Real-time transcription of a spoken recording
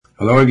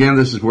Hello again,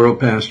 this is World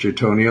Pastor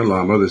Tony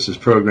Alamo. This is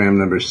program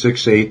number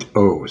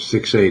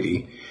 680.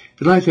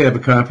 If you'd like to have a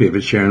copy of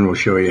it, Sharon will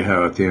show you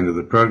how at the end of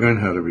the program,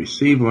 how to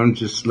receive one.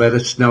 Just let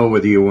us know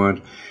whether you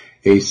want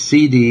a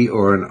CD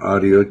or an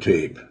audio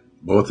tape.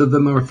 Both of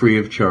them are free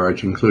of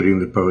charge, including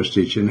the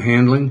postage and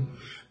handling.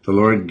 The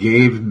Lord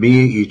gave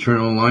me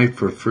eternal life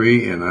for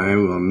free, and I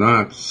will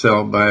not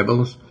sell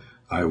Bibles.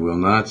 I will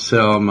not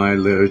sell my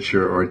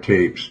literature or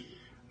tapes.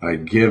 I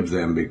give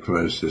them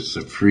because it's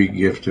a free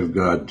gift of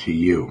God to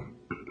you.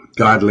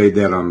 God laid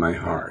that on my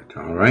heart,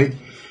 all right?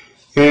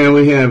 And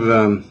we have,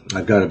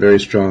 I've got a very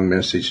strong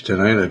message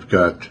tonight. I've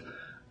got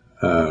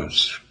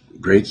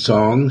great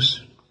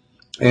songs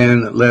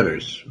and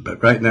letters.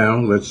 But right now,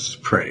 let's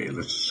pray.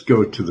 Let's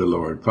go to the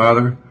Lord.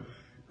 Father,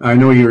 I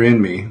know you're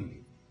in me.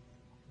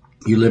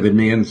 You live in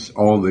me and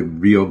all the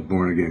real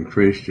born-again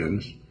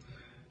Christians.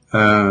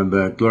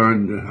 But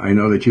Lord, I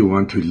know that you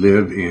want to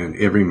live in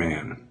every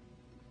man.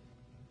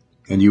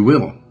 And you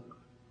will.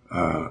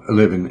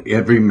 Live in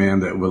every man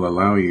that will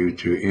allow you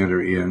to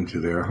enter into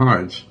their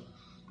hearts,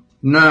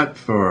 not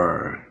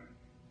for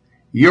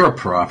your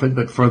profit,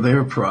 but for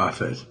their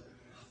profit.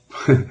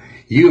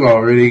 You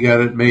already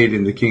got it made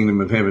in the kingdom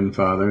of heaven,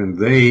 Father, and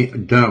they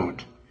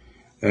don't.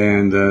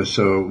 And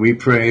so we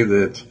pray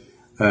that,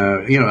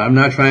 I'm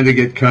not trying to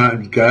get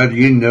God,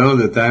 you know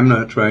that I'm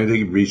not trying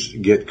to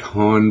get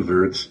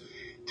converts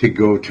to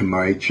go to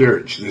my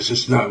church. This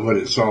is not what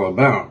it's all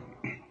about.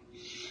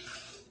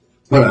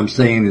 What I'm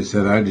saying is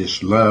that I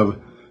just love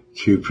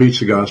to preach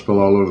the gospel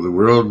all over the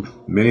world.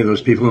 Many of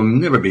those people will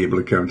never be able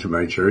to come to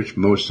my church.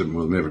 Most of them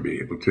will never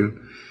be able to.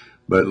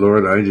 But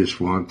Lord, I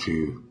just want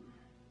to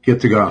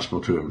get the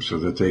gospel to them so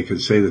that they can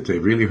say that they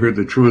really heard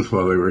the truth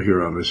while they were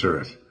here on this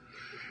earth.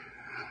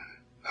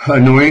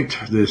 Anoint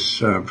this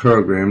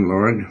program,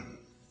 Lord.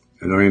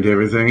 Anoint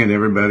everything and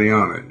everybody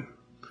on it.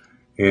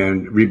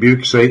 And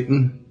rebuke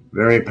Satan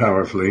very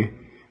powerfully.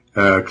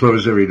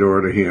 Close every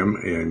door to him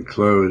and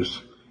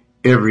close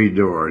every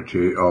door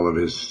to all of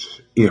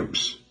his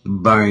imps.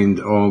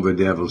 Bind all the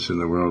devils in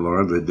the world,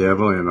 Lord, the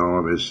devil and all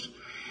of his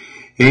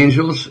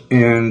angels,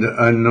 and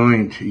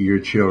anoint your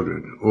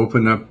children.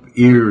 Open up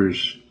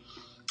ears,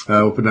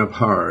 open up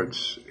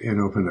hearts,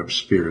 and open up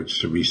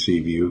spirits to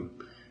receive you.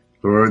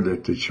 Lord,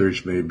 that the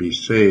church may be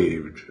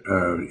saved,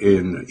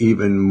 and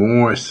even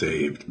more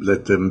saved.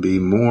 Let them be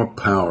more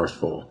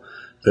powerful.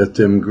 Let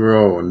them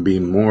grow and be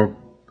more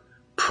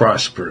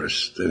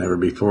prosperous than ever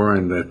before,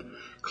 and that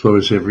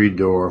close every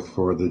door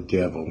for the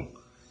devil.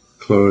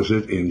 Close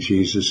it in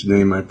Jesus'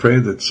 name. I pray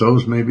that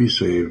souls may be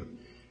saved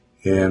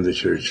and the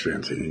church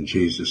strengthened in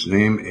Jesus'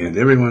 name. And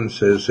everyone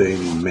says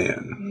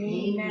amen.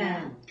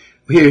 Amen.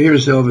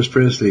 Here's Elvis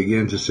Presley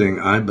again to sing,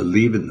 I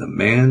Believe in the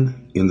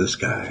Man in the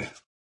Sky.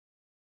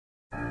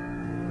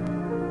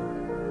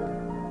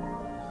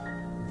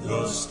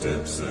 The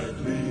steps that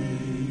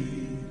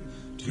lead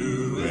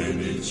to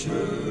any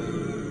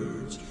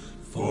church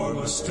form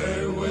a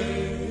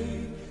stairway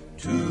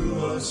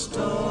to a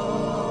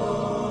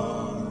star.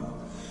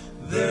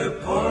 They're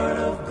part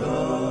of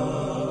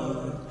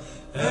God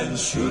and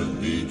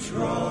should be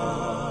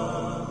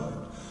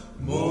trod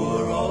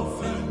more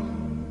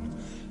often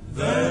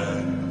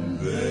than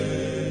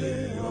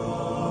they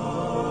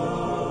are.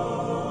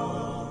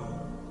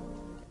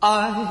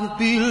 I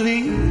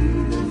believe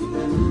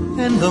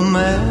in the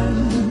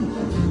man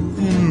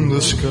in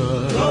the sky.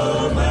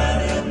 The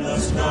man in the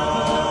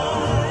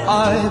sky.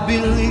 I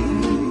believe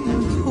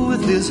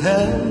with his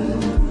help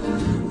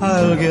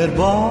I'll get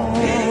by.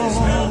 His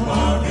help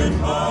I'll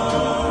get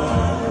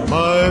by.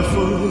 My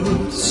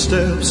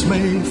footsteps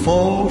may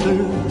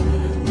falter,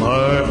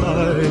 my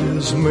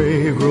eyes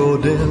may grow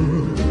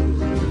dim,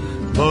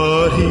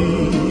 but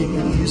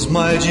he's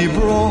my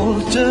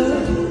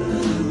Gibraltar,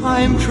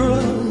 I'm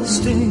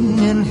trusting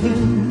in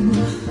him.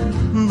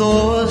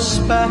 Though a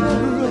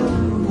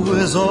sparrow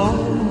is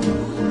all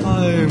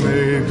I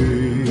may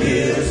be, He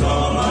is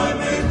all I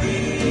may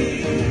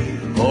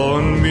be.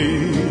 on me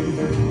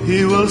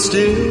he will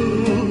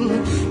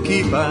still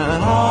keep an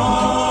eye.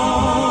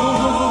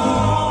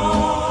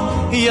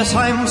 Yes,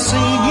 I'm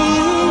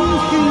singing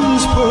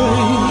his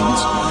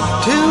praise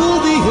till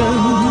the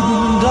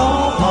end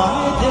of my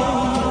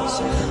days.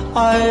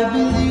 I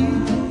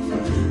believe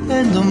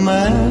in the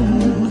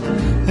man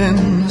in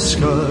the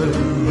sky.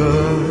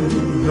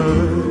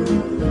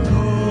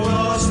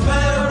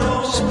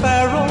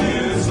 Sparrow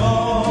Is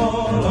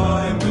all I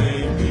may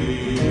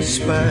be.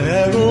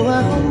 Sparrow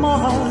am I.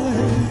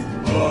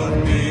 On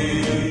me,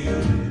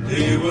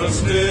 he will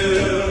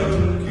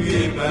still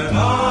keep an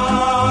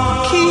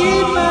eye.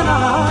 Keep an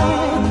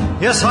eye.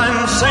 Yes,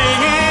 I'm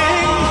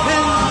singing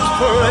his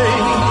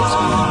praise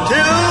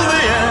till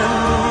the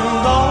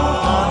end of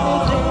my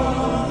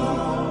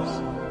days.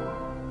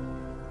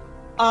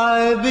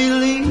 I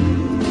believe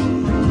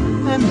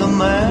in the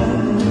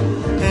man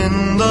in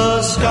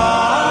the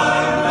sky.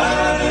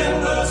 Man in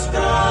the sky.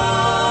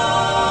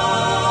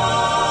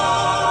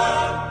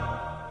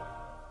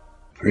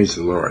 Praise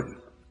the Lord.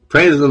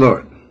 Praise the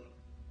Lord.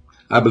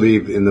 I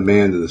believe in the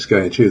man in the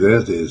sky too.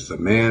 That is the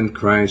man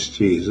Christ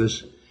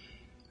Jesus.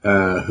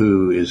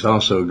 who is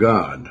also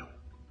God.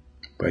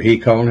 But he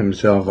called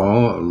himself a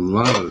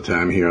lot of the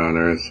time here on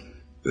earth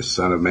the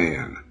Son of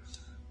Man.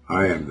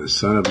 I am the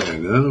Son of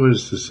Man. In other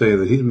words, to say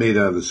that he's made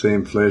out of the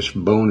same flesh,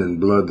 bone, and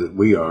blood that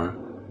we are,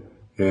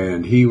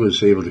 and he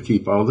was able to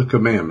keep all the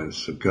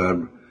commandments of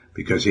God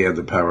because he had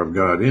the power of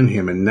God in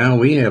him. And now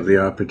we have the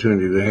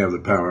opportunity to have the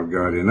power of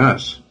God in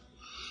us,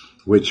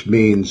 which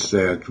means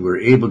that we're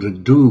able to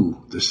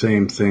do the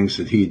same things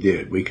that he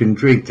did. We can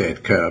drink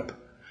that cup.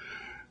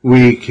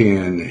 We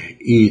can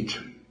eat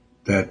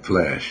that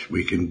flesh.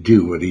 We can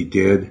do what he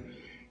did,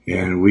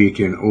 and we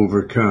can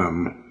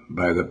overcome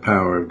by the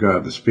power of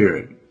God, the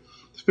Spirit.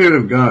 The Spirit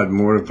of God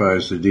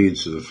mortifies the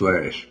deeds of the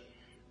flesh.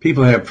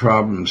 People have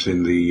problems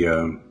in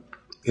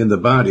the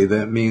body.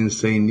 That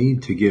means they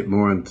need to get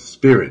more into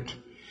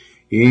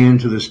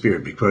the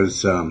Spirit,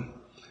 because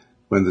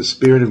when the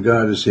Spirit of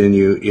God is in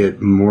you,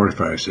 it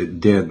mortifies, it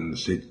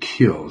deadens, it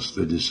kills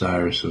the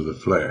desires of the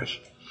flesh.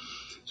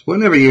 So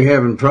whenever you're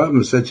having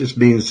problems, that just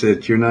means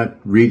that you're not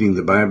reading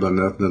the Bible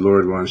enough, and the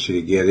Lord wants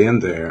you to get in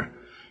there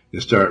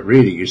and start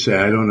reading. You say,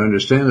 I don't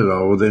understand it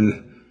all. Well,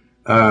 then,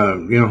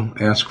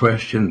 ask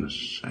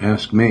questions.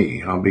 Ask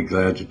me. I'll be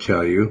glad to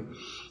tell you.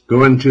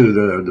 Go into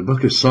the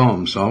book of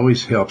Psalms.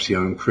 Always helps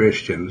young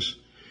Christians,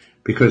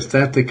 because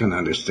that they can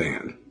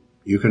understand.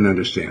 You can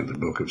understand the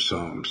book of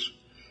Psalms.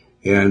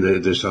 And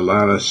there's a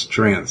lot of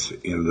strength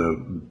in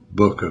the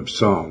book of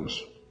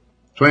Psalms.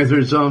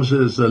 23rd Psalm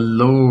says, the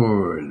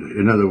Lord,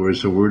 in other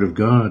words, the Word of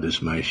God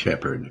is my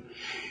shepherd.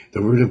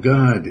 The Word of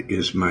God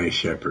is my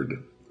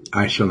shepherd.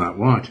 I shall not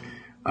want.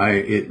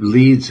 It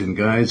leads and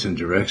guides and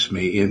directs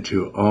me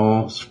into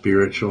all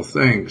spiritual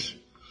things.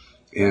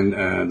 And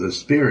the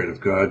Spirit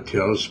of God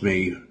tells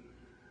me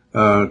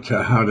how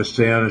to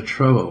stay out of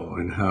trouble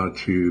and how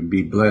to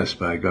be blessed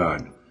by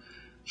God.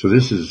 So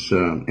this is,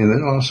 and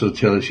that also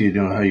tells you,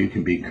 how you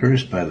can be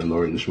cursed by the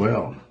Lord as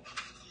well.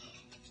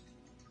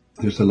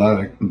 There's a lot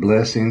of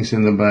blessings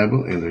in the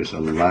Bible, and there's a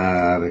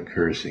lot of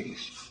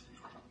cursings.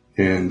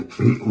 And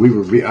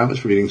I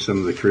was reading some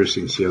of the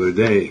cursings the other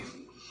day.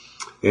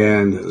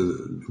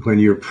 And when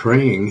you're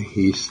praying,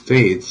 he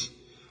states,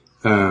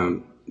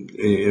 and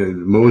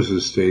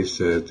Moses states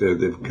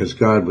that because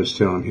God was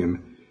telling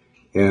him,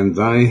 and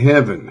thy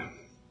heaven,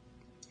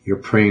 you're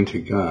praying to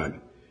God.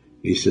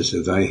 He says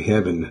that thy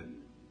heaven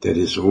that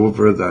is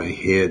over thy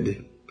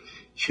head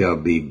shall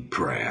be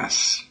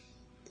brass.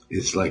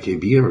 It's like,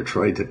 have you ever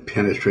tried to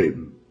penetrate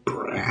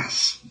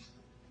brass?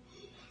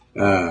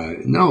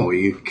 No,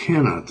 you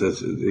cannot.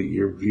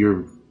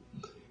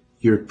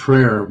 Your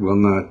prayer will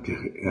not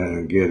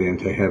get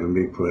into heaven,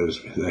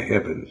 because the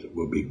heavens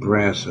will be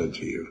brass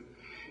unto you.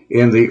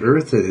 And the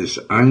earth that is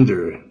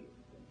under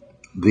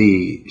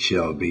thee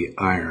shall be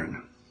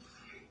iron.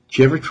 Did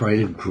you ever try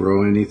to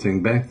grow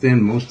anything? Back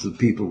then, most of the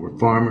people were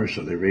farmers,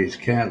 so they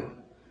raised cattle.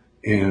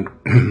 And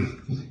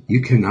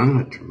you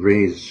cannot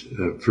raise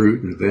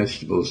fruit and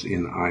vegetables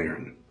in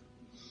iron.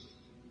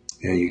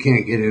 And you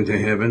can't get into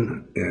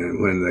heaven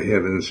when the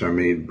heavens are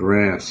made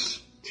brass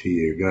to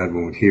you. God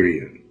won't hear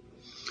you.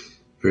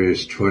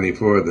 Verse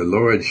 24, the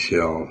Lord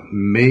shall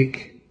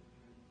make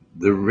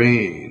the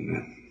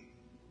rain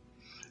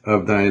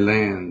of thy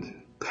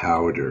land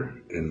powder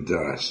and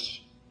dust.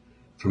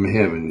 From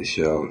heaven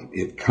shall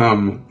it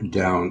come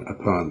down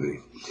upon thee.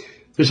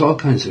 There's all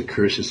kinds of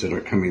curses that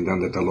are coming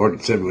down that the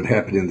Lord said would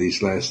happen in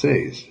these last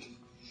days.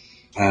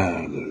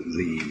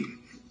 The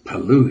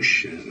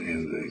pollution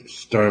and the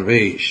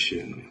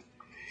starvation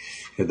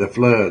and the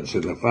floods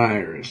and the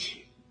fires.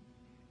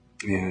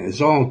 And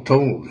it's all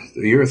told.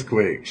 The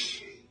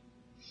earthquakes,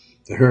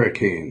 the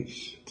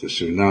hurricanes, the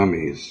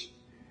tsunamis,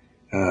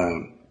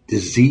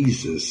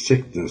 diseases,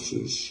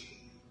 sicknesses.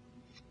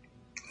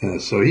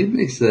 So he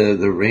makes the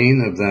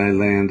rain of thy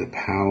land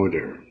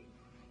powder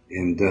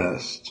and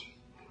dust.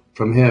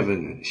 From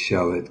heaven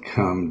shall it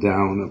come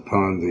down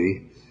upon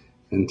thee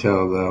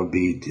until thou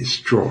be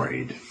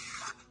destroyed.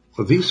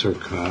 Well, these are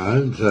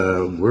God's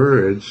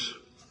words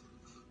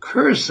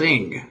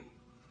cursing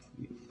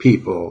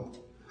people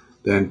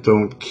that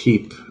don't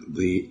keep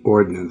the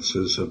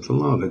ordinances of the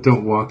law, that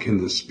don't walk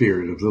in the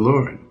Spirit of the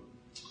Lord.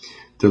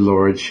 The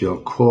Lord shall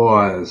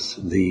cause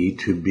thee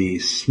to be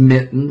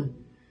smitten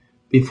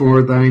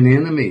before thine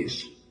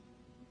enemies.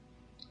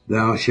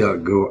 Thou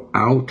shalt go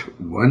out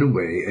one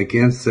way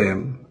against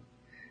them,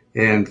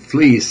 and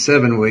flee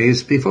 7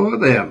 ways before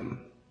them,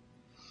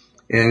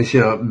 and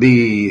shall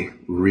be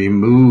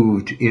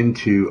removed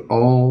into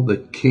all the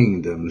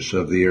kingdoms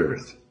of the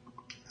earth.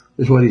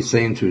 This is what he's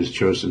saying to his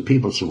chosen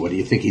people. So what do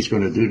you think he's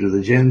going to do to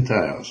the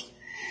Gentiles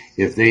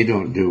if they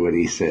don't do what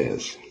he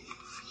says?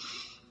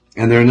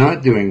 And they're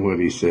not doing what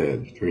he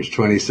said. Verse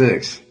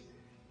 26.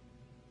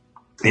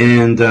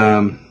 And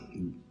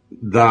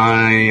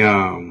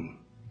thy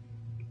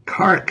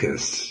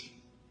carcass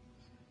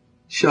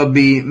shall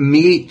be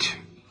meat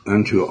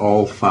unto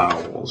all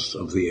fowls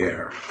of the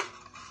air,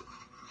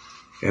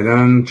 and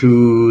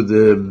unto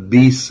the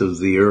beasts of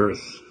the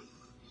earth,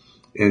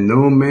 and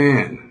no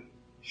man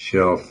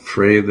shall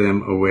fray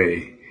them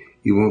away.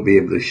 You won't be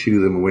able to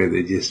shoo them away.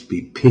 They'll just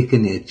be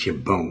picking at your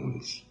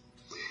bones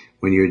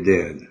when you're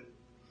dead.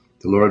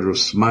 The Lord will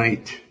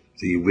smite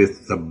thee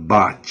with the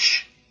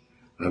botch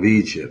of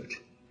Egypt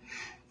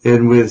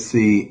and with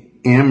the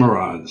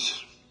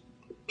emerods.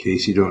 In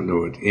case you don't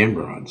know what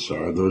emerods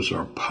are, those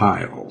are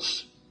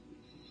piles.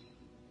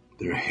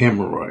 They're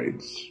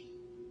hemorrhoids.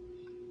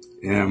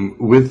 And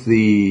with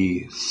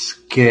the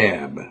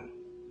scab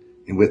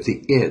and with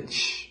the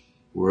itch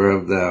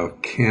whereof thou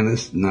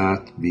canst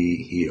not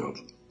be healed.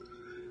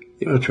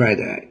 Try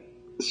to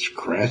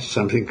scratch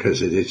something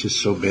because it itches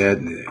so bad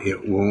and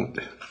it won't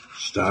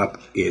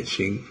stop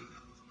itching.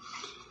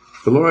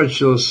 The Lord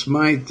shall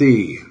smite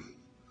thee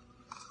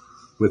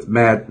with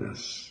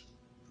madness,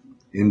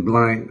 in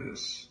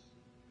blindness,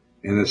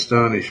 and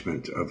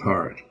astonishment of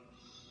heart.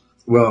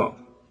 Well,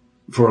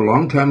 for a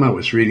long time I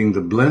was reading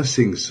the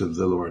blessings of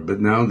the Lord, but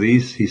now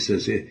these, he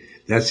says,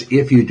 that's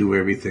if you do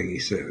everything he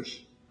says.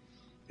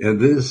 And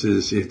this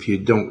is if you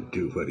don't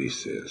do what he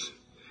says.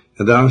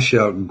 And thou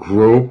shalt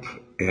grope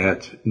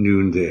at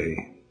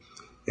noonday,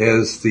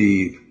 as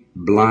the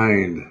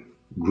blind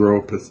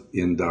gropeth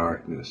in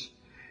darkness.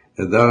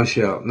 And thou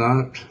shalt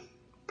not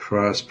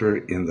prosper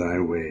in thy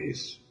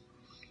ways.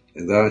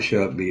 And thou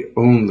shalt be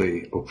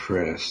only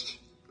oppressed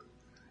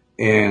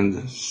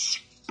and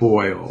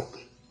spoiled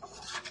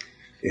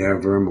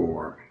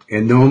evermore.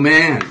 And no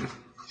man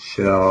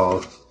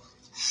shall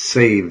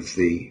save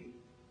thee.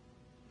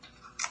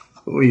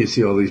 Oh, you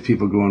see all these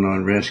people going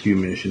on rescue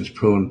missions,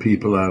 pulling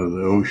people out of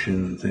the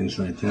ocean and things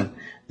like that.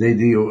 They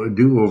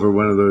do over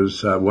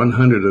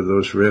 100 of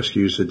those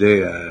rescues a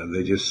day.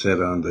 They just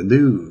said on the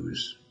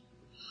news.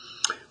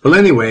 Well,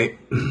 anyway,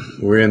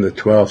 we're in the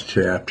 12th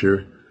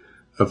chapter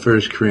of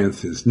 1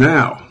 Corinthians.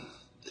 Now,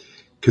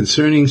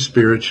 concerning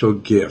spiritual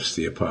gifts,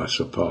 the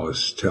Apostle Paul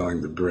is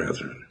telling the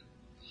brethren.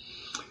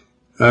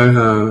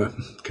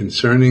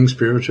 Concerning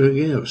spiritual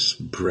gifts,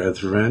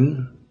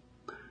 brethren,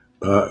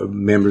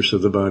 members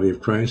of the body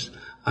of Christ,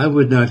 I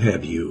would not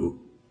have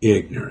you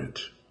ignorant.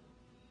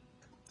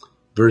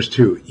 Verse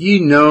 2, ye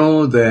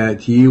know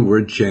that ye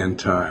were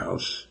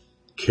Gentiles,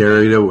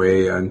 carried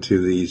away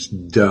unto these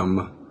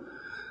dumb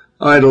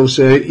idols,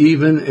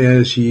 even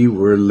as ye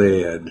were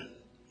led.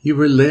 You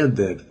were led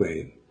that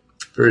way.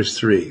 Verse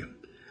 3,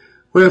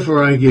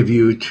 wherefore I give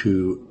you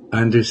to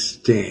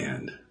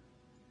understand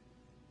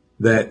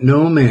that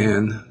no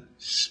man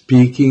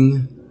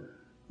speaking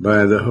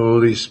by the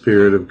Holy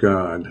Spirit of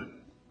God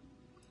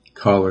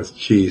calleth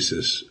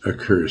Jesus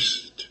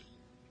accursed.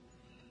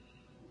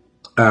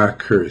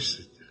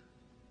 Accursed.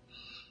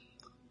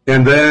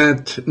 And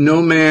that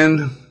no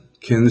man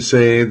can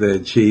say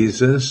that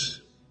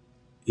Jesus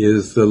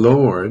is the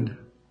Lord,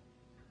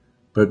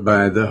 but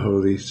by the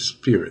Holy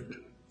Spirit.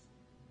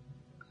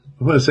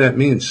 What does that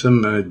mean?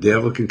 Some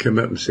devil can come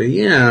up and say,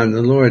 yeah,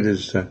 the Lord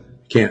is,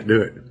 can't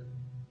do it.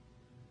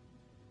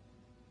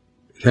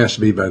 It has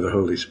to be by the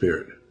Holy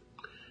Spirit.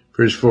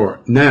 Verse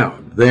 4, now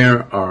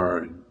there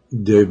are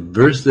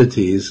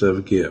diversities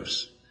of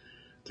gifts.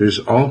 There's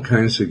all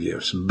kinds of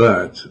gifts,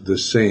 but the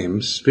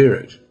same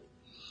Spirit.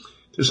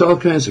 There's all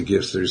kinds of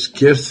gifts. There's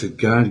gifts that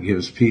God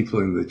gives people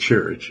in the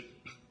church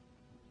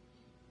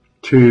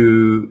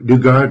to do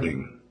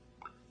gardening.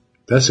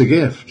 That's a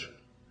gift.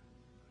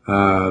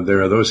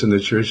 There are those in the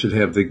church that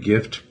have the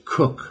gift to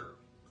cook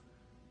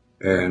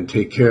and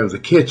take care of the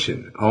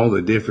kitchen, all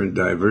the different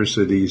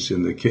diversities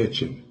in the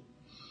kitchen.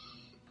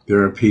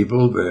 There are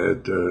people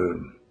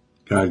that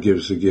God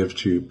gives the gift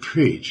to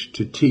preach,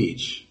 to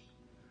teach,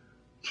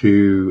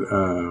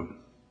 to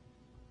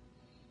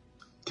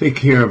take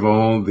care of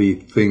all the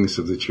things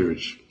of the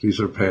church. These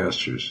are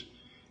pastors.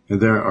 And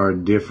there are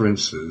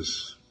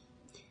differences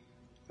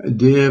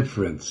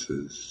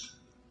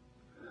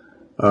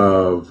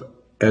of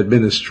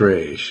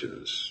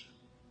administrations.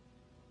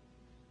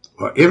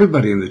 Well,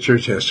 everybody in the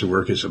church has to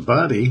work as a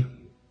body.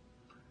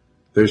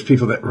 There's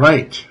people that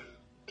write.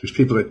 There's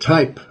people that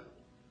type.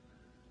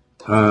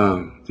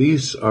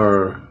 These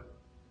are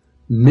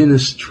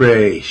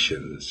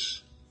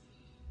ministrations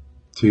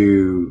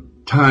to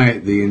tie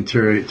the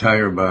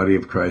entire body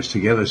of Christ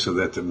together so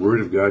that the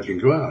Word of God can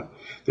go out.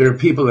 There are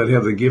people that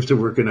have the gift to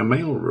work in a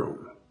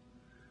mailroom.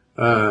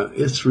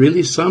 It's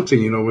really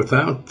something,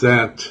 without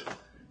that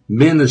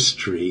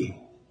ministry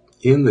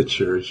in the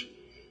church,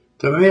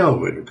 the mail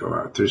wouldn't go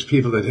out. There's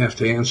people that have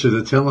to answer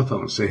the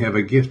telephones. They have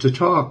a gift to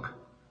talk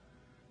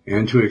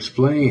and to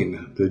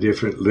explain the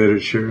different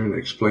literature and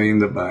explain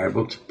the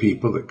Bible to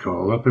people that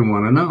call up and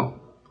want to know.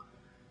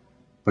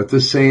 But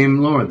the same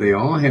Lord, they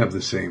all have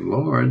the same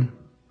Lord.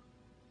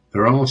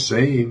 They're all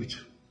saved.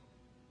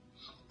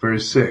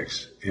 Verse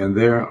 6, and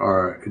there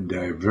are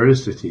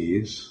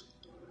diversities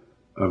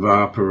of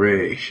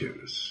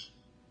operations.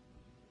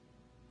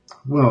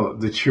 Well,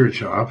 the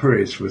church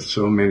operates with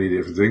so many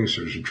different things.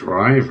 There's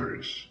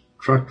drivers,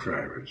 truck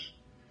drivers.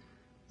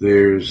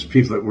 There's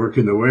people that work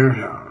in the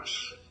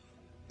warehouse.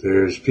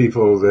 There's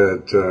people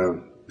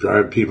that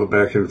drive people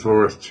back and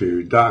forth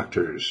to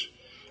doctors,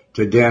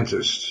 to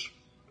dentists,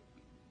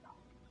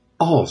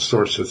 all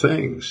sorts of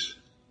things.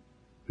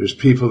 There's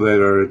people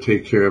that are to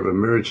take care of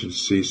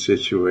emergency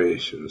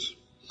situations.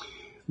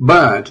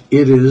 But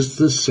it is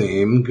the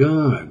same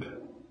God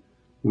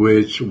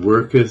which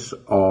worketh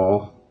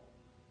all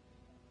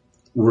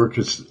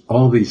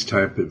these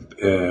type of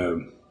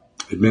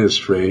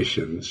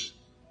administrations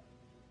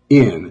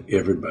in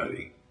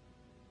everybody.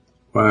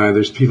 Why,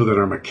 there's people that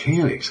are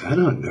mechanics. I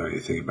don't know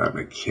anything about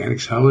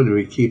mechanics. How do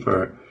we keep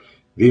our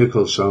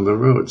vehicles on the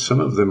road? Some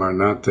of them are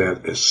not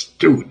that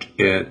astute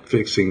at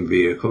fixing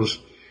vehicles.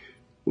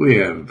 We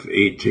have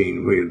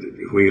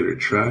 18-wheeler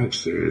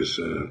trucks. There's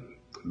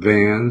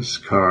vans,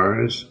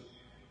 cars,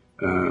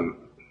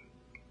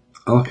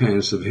 all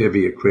kinds of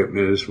heavy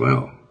equipment as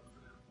well.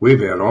 We've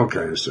had all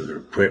kinds of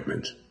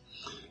equipment.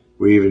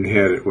 We even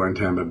had at one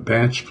time a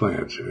batch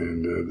plant,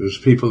 and those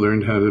people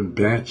learned how to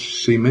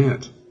batch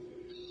cement.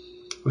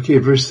 Okay,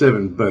 verse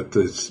 7, but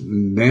the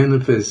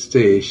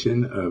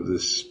manifestation of the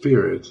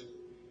Spirit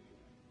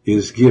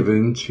is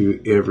given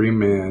to every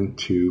man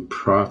to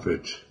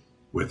profit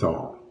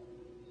withal,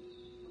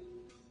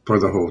 for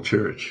the whole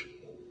church.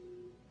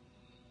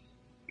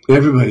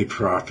 Everybody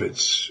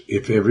profits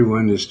if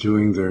everyone is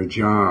doing their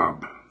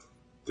job.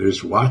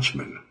 There's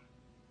watchmen.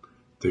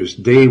 There's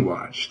day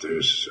watch.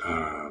 There's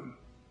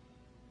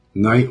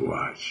night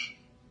watch.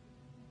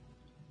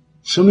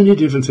 So many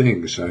different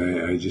things.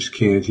 I just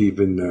can't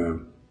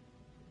even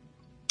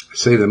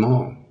say them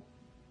all.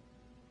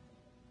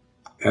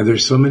 And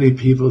there's so many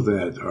people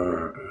that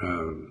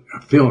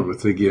are filled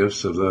with the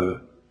gifts of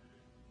the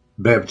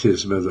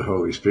baptism of the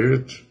Holy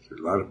Spirit.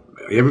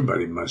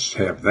 Everybody must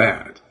have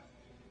that.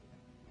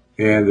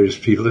 And there's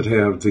people that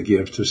have the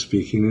gift of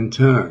speaking in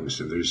tongues,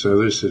 and there's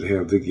others that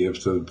have the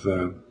gift of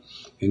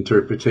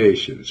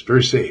interpretations.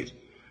 Verse 8,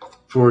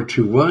 for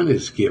to one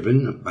is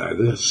given by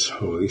the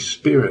Holy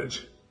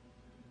Spirit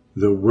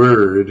the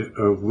word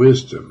of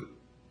wisdom.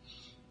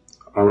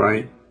 All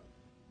right?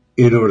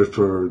 In order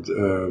for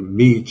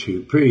me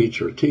to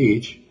preach or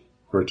teach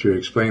or to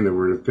explain the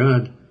word of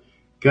God,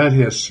 God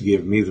has to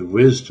give me the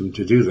wisdom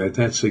to do that.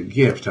 That's a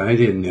gift. I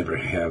didn't ever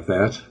have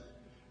that.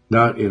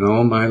 Not in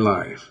all my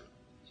life.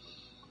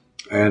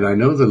 And I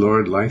know the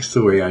Lord likes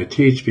the way I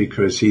teach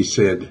because he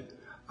said,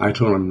 I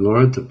told him,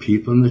 Lord, the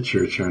people in the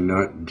church are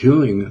not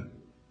doing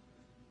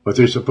what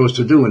they're supposed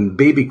to do. When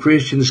baby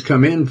Christians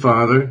come in,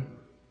 Father,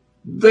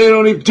 they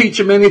don't even teach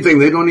them anything.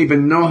 They don't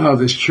even know how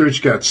this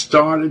church got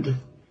started.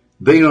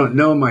 They don't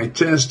know my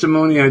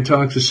testimony. I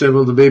talked to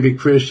several of the baby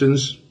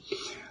Christians.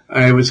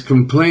 I was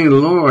complaining,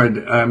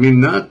 Lord,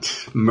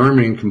 not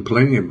murmuring,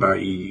 complaining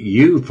about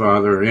you,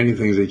 Father, or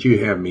anything that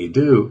you have me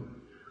do.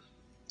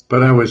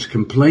 But I was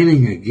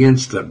complaining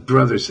against the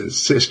brothers and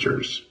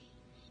sisters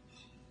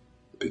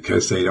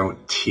because they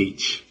don't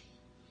teach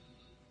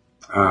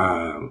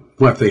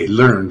what they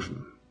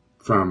learned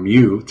from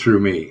you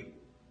through me.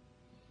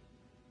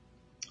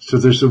 So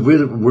there's a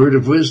word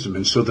of wisdom.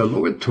 And so the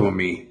Lord told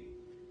me,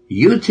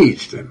 you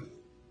teach them.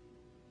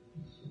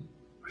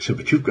 I said,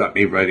 but you've got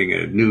me writing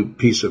a new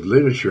piece of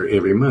literature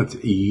every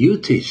month. You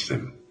teach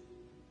them.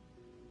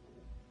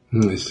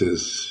 And he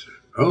says,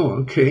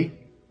 oh, okay.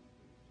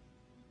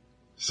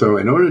 So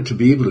in order to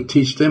be able to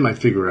teach them, I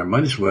figure I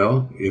might as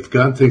well. If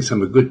God thinks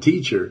I'm a good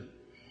teacher,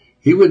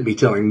 he wouldn't be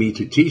telling me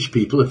to teach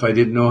people if I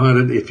didn't know how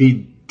to, if he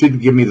didn't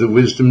give me the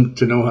wisdom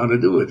to know how to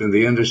do it and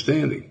the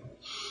understanding.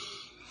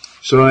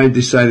 So I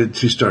decided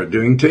to start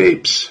doing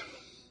tapes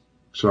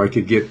so I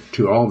could get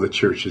to all the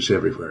churches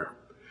everywhere.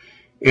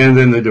 And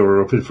then the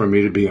door opened for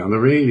me to be on the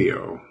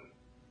radio.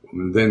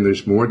 And then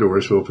there's more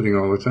doors opening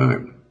all the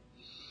time.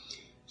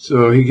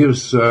 So he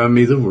gives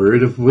me the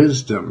word of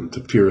wisdom.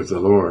 The fear of the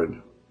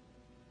Lord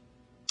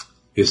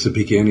is the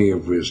beginning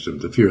of wisdom.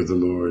 The fear of the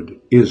Lord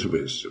is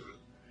wisdom.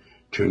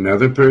 To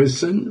another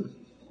person,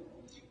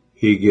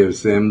 he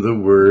gives them the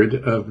word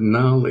of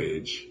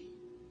knowledge.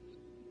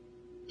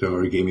 The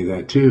Lord gave me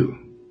that too.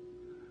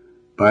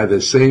 By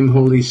the same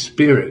Holy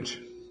Spirit.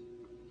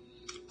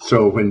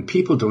 So when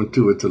people don't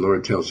do what the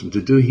Lord tells them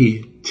to do,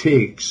 he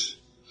takes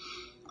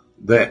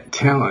that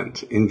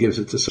talent and gives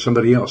it to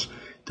somebody else.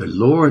 The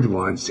Lord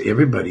wants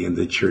everybody in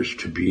the church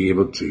to be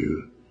able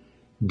to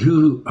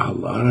do a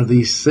lot of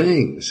these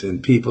things,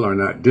 and people are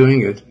not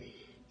doing it.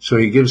 So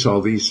he gives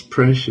all these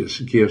precious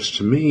gifts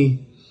to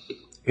me,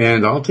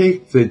 and I'll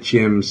take the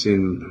gems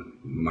in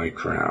my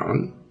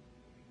crown.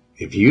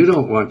 If you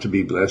don't want to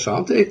be blessed,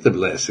 I'll take the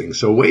blessing.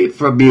 So wait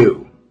from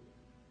you.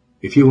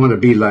 If you want to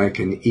be like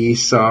an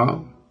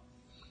Esau,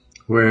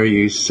 where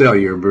you sell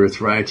your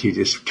birthright, you're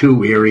just too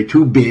weary,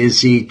 too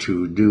busy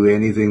to do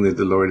anything that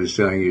the Lord is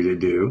telling you to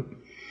do.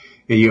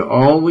 And you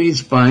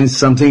always find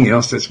something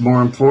else that's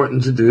more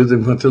important to do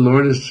than what the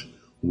Lord is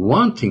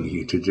wanting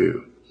you to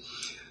do.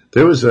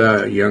 There was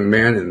a young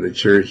man in the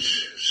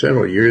church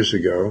several years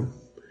ago.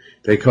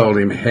 They called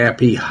him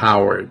Happy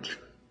Howard.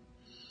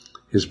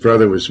 His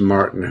brother was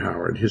Martin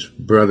Howard. His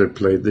brother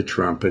played the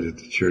trumpet at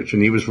the church,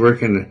 and he was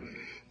working.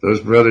 Those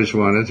brothers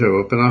wanted to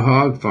open a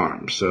hog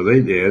farm, so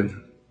they did,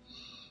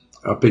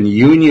 up in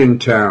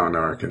Uniontown,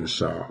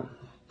 Arkansas.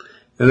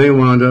 And they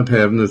wound up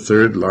having the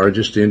third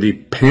largest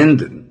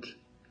independent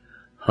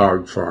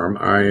hog farm.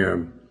 I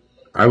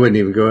I wouldn't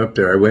even go up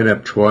there. I went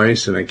up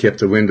twice, and I kept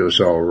the windows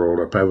all rolled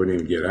up. I wouldn't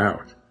even get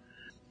out.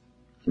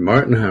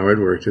 Martin Howard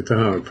worked at the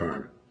hog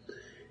farm.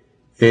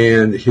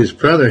 And his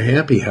brother,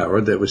 Happy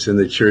Howard, that was in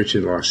the church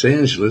in Los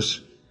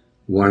Angeles,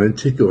 wanted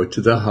to go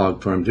to the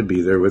hog farm to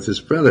be there with his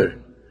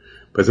brother.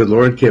 But the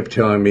Lord kept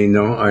telling me,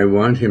 no, I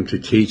want him to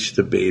teach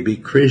the baby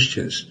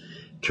Christians,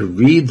 to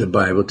read the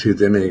Bible to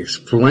them and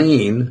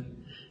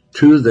explain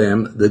to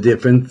them the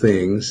different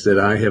things that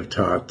I have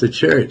taught the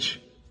church,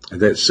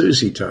 that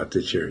Susie taught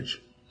the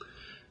church.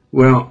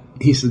 Well,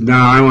 he said, no,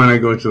 I want to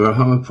go to the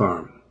hog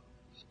farm.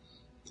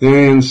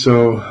 And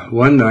so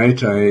one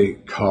night I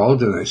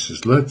called and I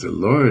said, look, the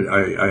Lord,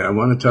 I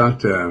want to talk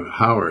to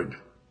Howard.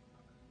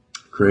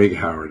 Craig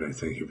Howard, I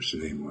think his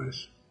name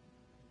was.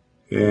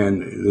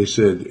 And they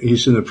said,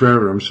 he's in the prayer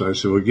room. So I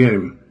said, well, get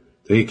him.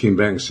 Then he came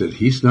back and said,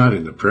 he's not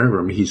in the prayer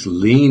room. He's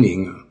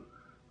leaning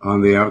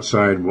on the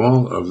outside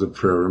wall of the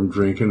prayer room,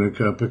 drinking a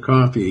cup of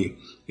coffee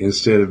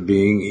instead of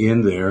being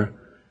in there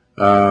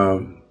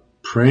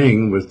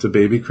praying with the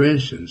baby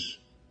Christians.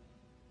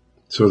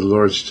 So the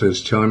Lord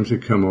says, tell him to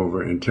come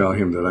over and tell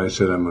him that I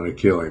said I'm going to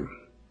kill him.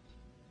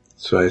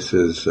 So I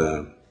says,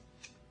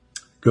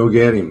 go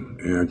get him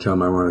and tell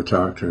him I want to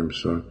talk to him.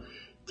 So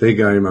they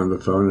got him on the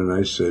phone and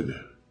I said,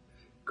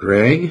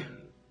 Greg,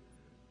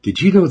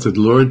 did you know that the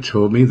Lord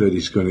told me that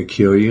he's going to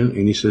kill you?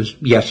 And he says,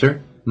 yes,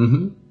 sir.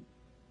 Mm-hmm.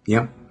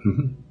 Yep.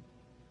 Mm-hmm.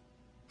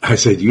 I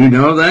said, you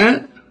know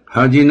that?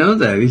 How do you know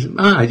that? He said,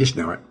 I just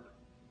know it.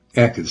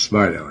 Acted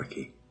smart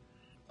alecky.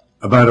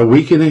 About a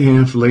week and a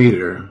half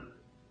later,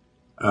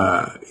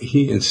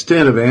 he,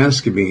 instead of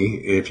asking me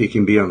if he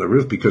can be on the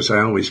roof, because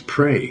I always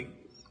pray,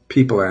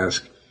 people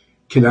ask,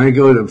 can I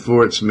go to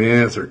Fort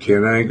Smith or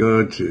can I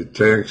go to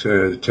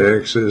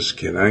Texas?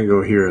 Can I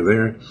go here or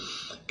there?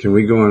 Can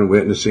we go on a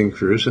witnessing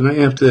cruise? And I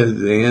have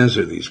to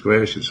answer these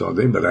questions all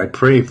day, but I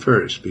pray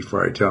first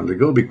before I tell them to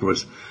go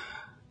because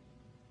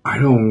I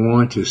don't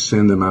want to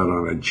send them out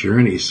on a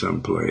journey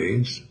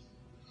someplace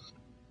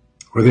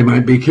where they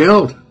might be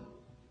killed.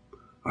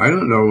 I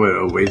don't know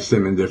what awaits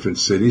them in different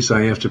cities.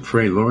 I have to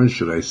pray, Lord,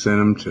 should I send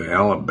them to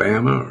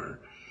Alabama or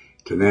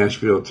to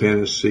Nashville,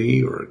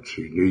 Tennessee, or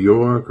to New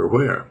York, or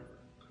where?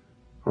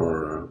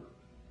 Or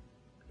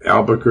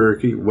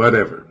Albuquerque,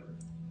 whatever.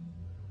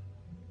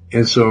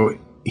 And so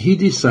he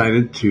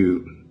decided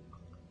to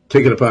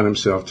take it upon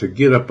himself to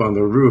get up on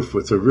the roof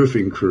with the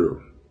roofing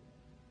crew.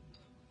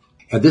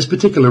 At this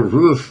particular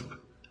roof,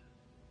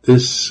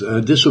 this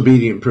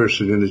disobedient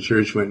person in the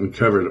church went and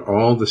covered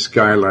all the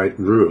skylight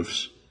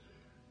roofs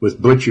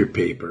with butcher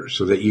paper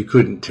so that you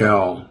couldn't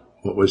tell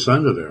what was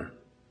under there.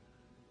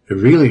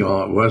 And really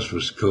all it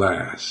was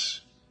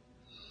glass.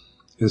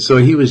 And so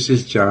he was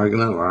just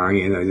jogging along,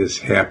 this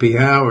Happy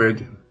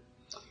Howard.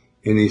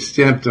 And he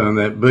stepped on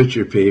that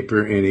butcher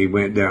paper and he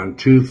went down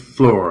 2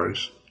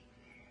 floors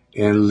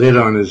and lit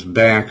on his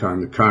back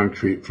on the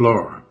concrete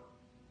floor.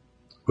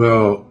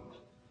 Well,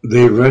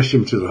 they rushed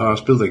him to the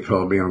hospital. They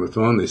called me on the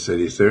phone. They said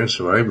he's there.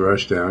 So I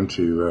rushed down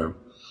to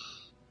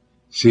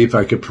see if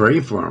I could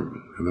pray for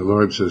him. And the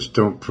Lord says,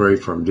 don't pray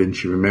for him.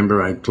 Didn't you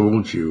remember I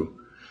told you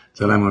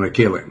that I'm going to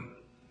kill him?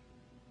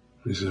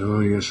 He said,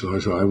 oh, yes,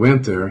 Lord. So I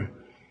went there,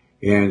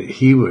 and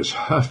he was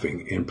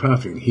huffing and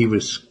puffing. He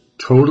was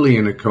totally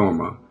in a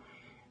coma,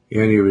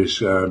 and he was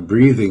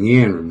breathing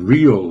in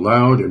real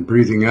loud and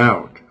breathing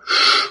out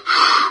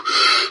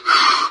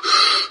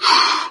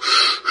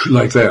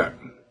like that.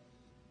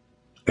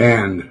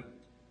 And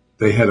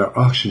they had an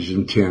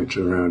oxygen tent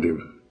around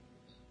him.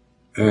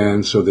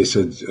 And so they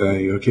said,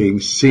 okay, you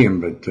can see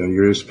him, but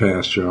you're his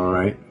pastor, all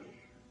right?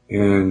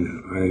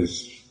 And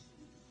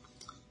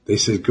they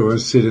said, go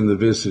and sit in the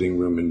visiting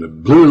room. And the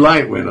blue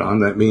light went on.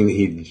 That means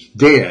he's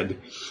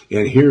dead.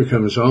 And here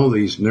comes all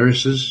these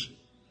nurses,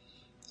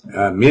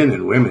 men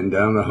and women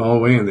down the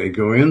hallway, and they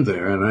go in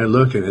there, and I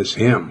look, and it's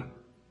him.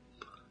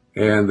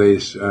 And they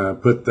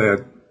put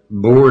that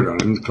board on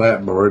him,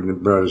 clapboard, and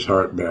it brought his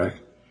heart back.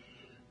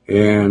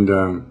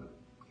 And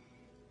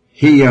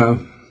he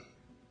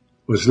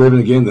was living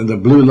again, then the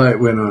blue light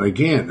went on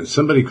again. And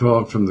somebody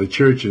called from the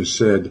church and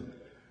said,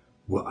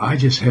 well, I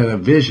just had a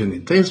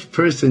vision. This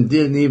person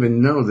didn't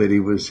even know that he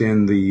was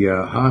in the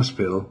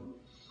hospital.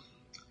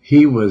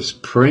 He was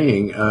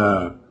praying.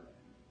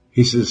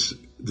 He says,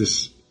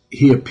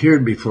 he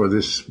appeared before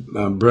this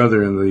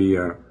brother in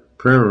the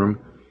prayer room,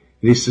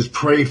 and he says,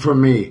 pray for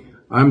me.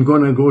 I'm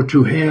going to go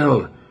to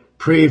hell.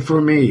 Pray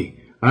for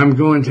me. I'm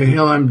going to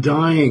hell. I'm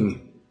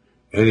dying.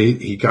 And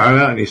he got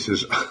out and he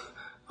says,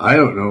 I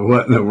don't know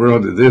what in the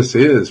world this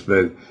is,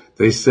 but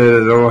they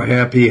said, oh,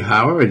 Happy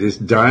Howard is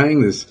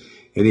dying.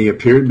 And he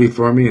appeared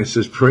before me and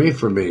says, pray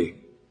for me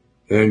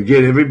and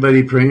get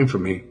everybody praying for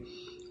me.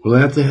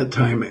 Well, at that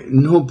time,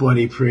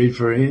 nobody prayed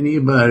for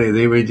anybody.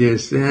 They were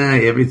just,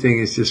 everything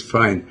is just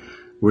fine.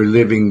 We're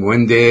living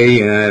one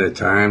day at a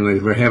time.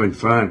 We're having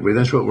fun.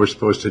 That's what we're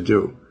supposed to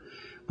do.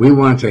 We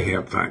want to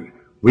have fun.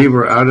 We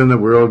were out in the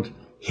world,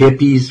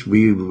 hippies.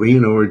 We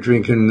were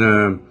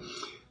drinking,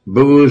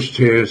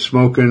 booze,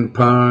 smoking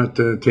pot,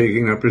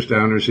 taking uppers,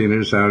 downers,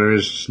 inners,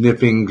 outers,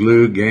 sniffing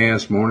glue,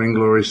 gas, morning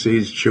glory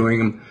seeds, chewing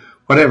them,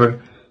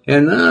 whatever.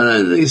 And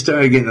they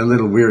started getting a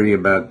little weary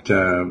about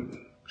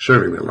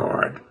serving the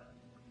Lord.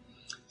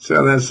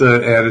 So that's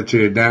the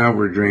attitude. Now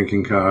we're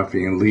drinking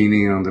coffee and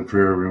leaning on the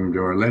prayer room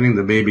door, letting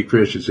the baby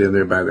Christians in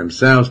there by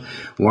themselves,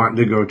 wanting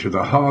to go to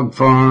the hog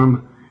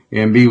farm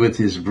and be with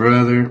his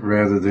brother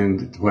rather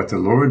than what the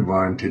Lord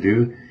wanted to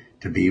do,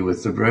 to be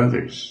with the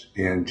brothers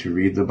and to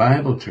read the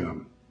Bible to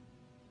them.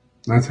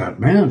 I thought,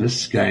 man,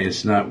 this guy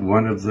is not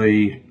one of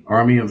the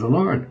army of the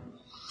Lord.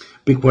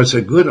 Because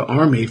a good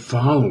army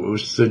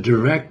follows the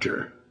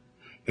director.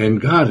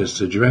 And God is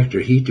the director.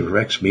 He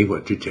directs me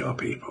what to tell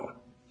people.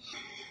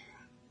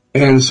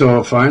 And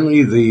so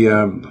finally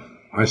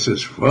I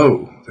says,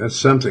 whoa, that's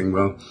something.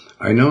 Well,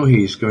 I know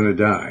he's going to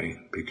die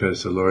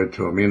because the Lord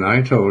told me, and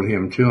I told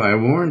him too. I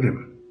warned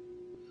him.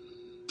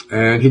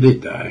 And he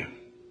did die.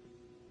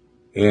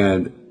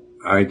 And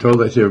I told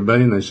that to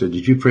everybody, and I said,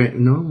 did you pray?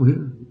 No, we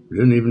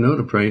didn't even know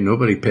to pray.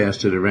 Nobody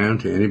passed it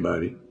around to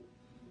anybody.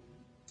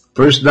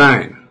 Verse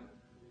 9,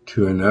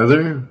 to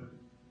another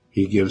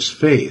he gives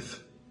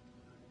faith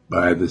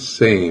by the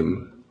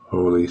same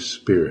Holy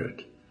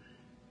Spirit.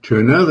 To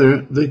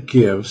another, the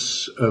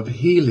gifts of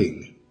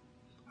healing.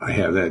 I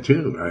have that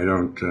too. I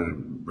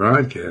don't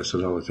broadcast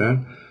it all the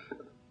time.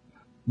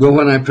 But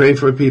when I pray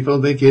for people,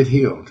 they get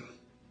healed.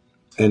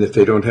 And if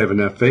they don't have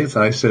enough faith,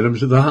 I send them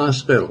to the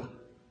hospital.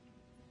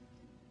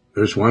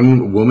 There's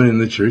one woman in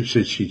the church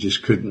that she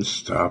just couldn't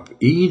stop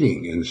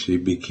eating, and she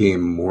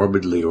became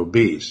morbidly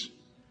obese.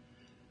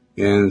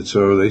 And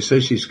so they say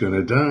she's going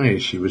to die.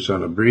 She was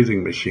on a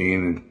breathing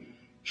machine, and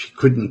she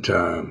couldn't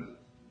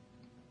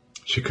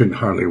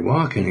hardly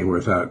walk anywhere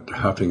without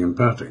huffing and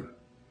puffing.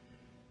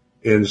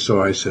 And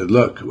so I said,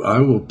 look, I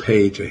will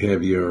pay to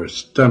have your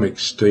stomach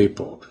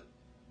stapled.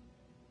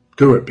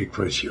 Do it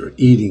because you're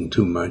eating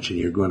too much and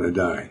you're going to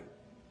die.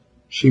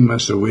 She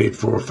must have weighed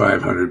 400 or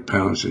 500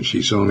 pounds, and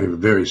she's only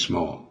very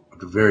small,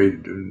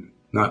 very,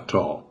 not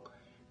tall,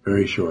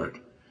 very short.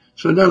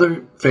 So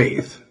another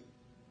faith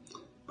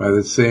by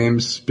the same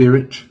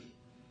Spirit.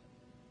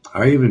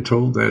 I even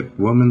told that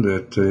woman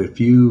that if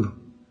you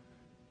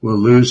will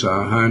lose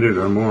 100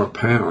 or more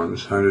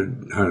pounds,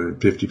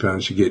 150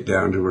 pounds, to get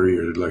down to where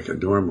you're like a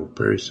normal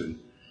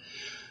person,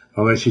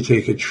 I'll let you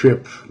take a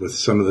trip with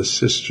some of the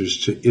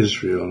sisters to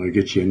Israel and I'll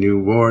get you a new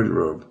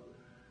wardrobe.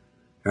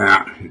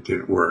 It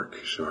didn't work,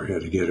 so I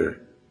had to get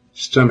her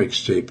stomach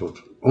stapled,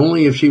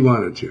 only if she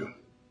wanted to,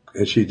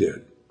 and she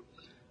did.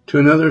 To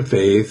another,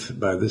 faith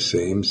by the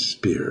same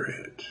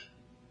Spirit.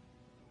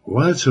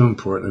 What's so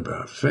important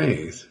about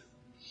faith?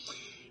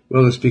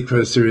 Well, it's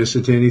because there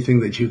isn't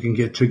anything that you can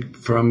get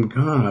from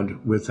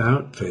God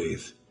without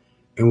faith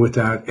and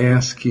without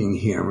asking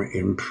Him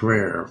in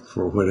prayer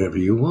for whatever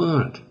you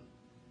want.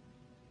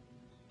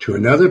 To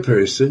another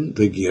person,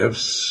 the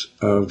gifts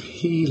of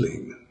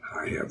healing.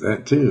 I have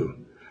that too,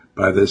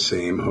 by the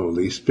same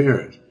Holy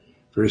Spirit.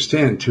 Verse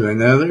 10, to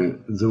another,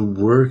 the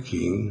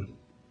working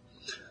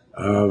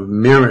of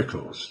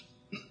miracles.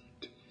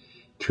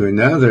 To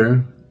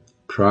another,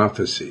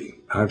 prophecy.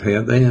 I've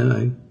had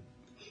that.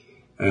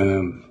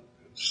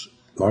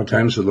 A lot of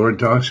times the Lord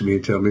talks to me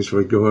and tells me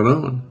what's going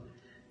on.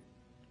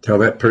 Tell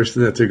that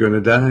person that they're going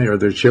to die or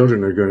their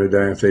children are going to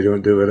die if they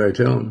don't do what I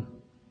tell them.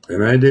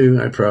 And I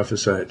do. I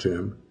prophesy it to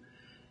them.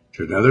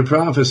 To another,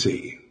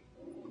 prophecy.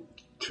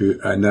 To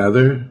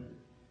another,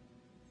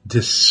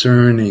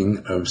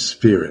 discerning of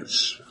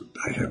spirits.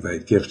 I have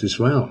that gift as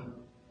well.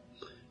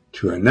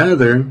 To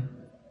another,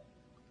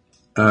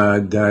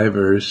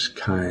 diverse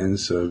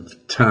kinds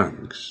of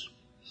tongues.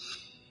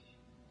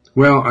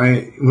 Well,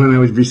 when I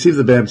received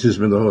the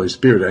baptism of the Holy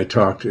Spirit,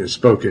 I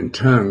spoke in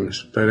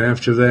tongues, but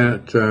after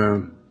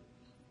that,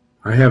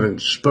 I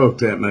haven't spoke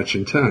that much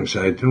in tongues.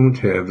 I don't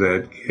have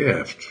that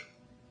gift.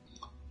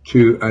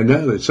 To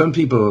another, some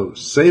people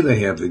say they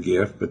have the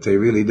gift, but they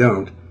really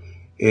don't,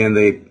 and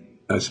they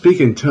speak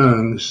in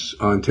tongues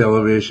on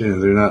television,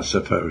 and they're not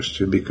supposed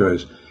to,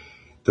 because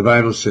the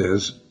Bible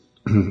says,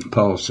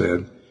 Paul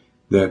said,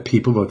 that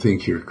people will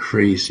think you're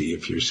crazy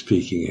if you're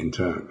speaking in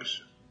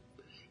tongues.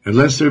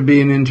 Unless there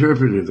be an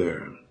interpreter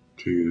there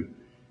to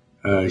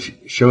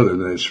show them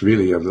that it's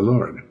really of the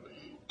Lord.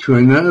 To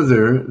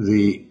another,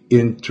 the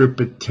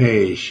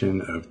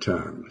interpretation of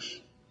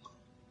tongues.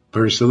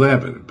 Verse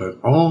 11,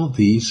 but all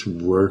these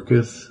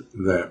worketh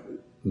that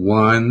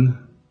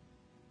one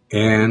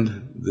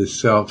and the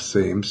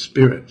selfsame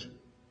Spirit.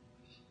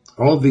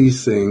 All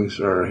these things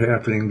are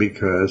happening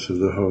because of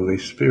the Holy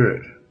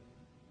Spirit.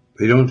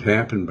 They don't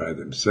happen by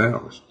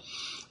themselves,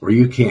 or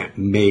you can't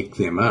make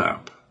them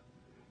up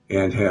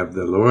and have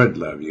the Lord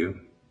love you.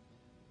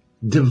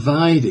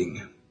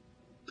 Dividing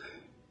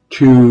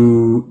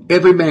to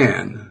every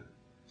man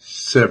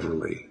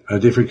severally a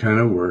different kind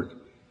of work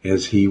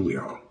as he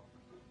will.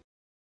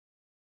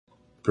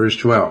 Verse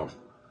 12,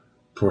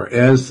 for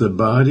as the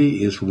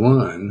body is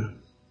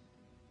one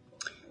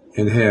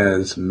and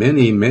has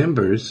many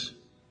members,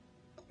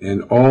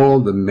 and all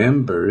the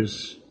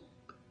members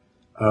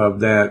of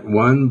that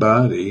one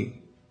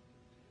body,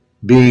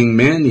 being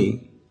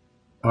many,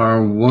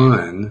 are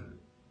one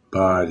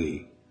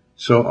body,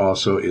 so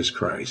also is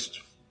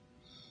Christ.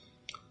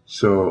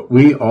 So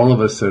we, all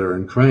of us that are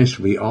in Christ,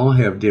 we all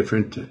have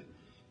different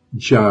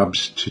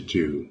jobs to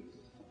do.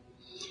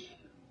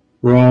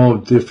 We're all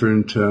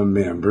different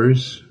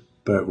members,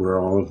 but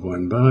we're all of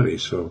one body.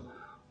 So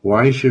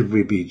why should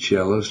we be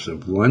jealous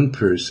of one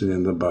person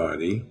in the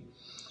body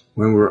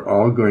when we're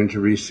all going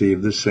to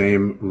receive the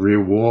same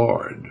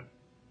reward?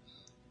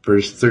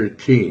 Verse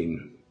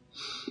 13,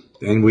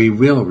 and we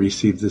will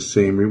receive the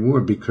same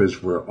reward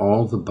because we're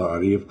all the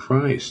body of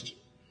Christ.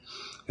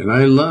 And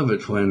I love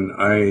it when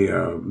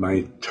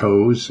my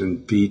toes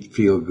and feet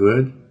feel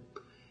good,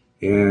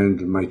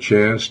 and my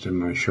chest and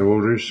my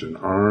shoulders and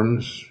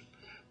arms,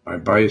 my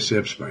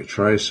biceps, my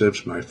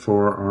triceps, my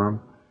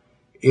forearm,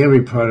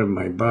 every part of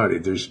my body.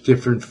 There's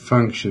different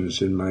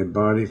functions in my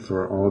body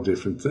for all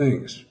different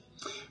things.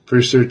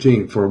 Verse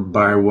 13, for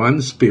by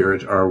one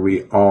Spirit are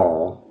we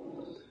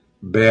all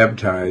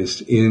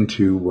baptized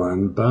into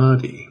one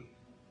body.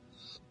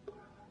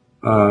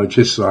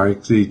 Just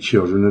like the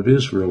children of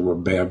Israel were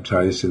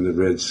baptized in the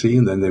Red Sea,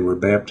 and then they were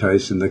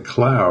baptized in the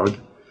cloud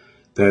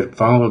that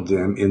followed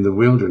them in the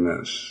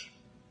wilderness,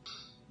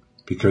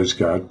 because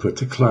God put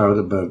the cloud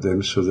above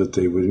them so that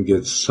they wouldn't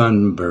get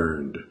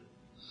sunburned.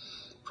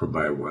 For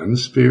by one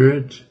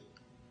Spirit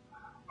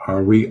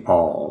are we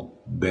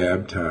all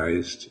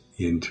baptized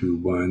into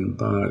one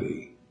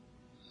body.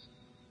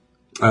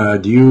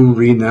 Do you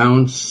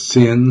renounce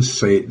sin,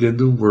 Satan, and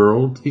the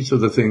world? These are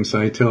the things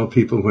I tell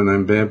people when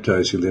I'm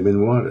baptized who live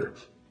in water.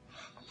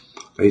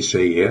 They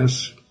say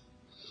yes.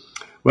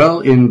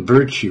 Well, in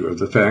virtue of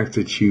the fact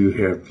that you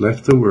have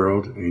left the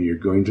world and you're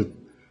going to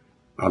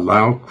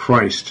allow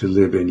Christ to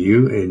live in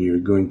you, and you're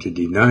going to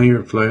deny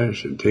your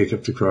flesh and take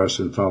up the cross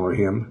and follow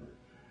him,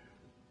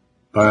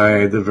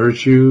 by the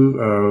virtue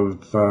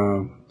of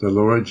the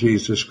Lord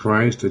Jesus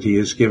Christ that he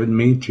has given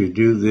me to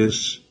do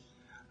this,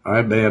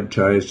 I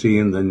baptize thee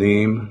in the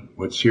name,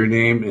 what's your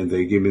name? And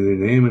they give me their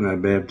name, and I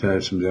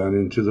baptize them down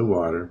into the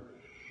water,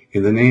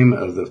 in the name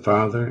of the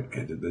Father,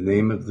 and in the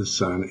name of the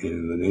Son, and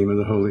in the name of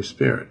the Holy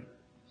Spirit.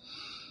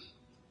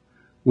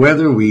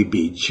 Whether we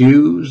be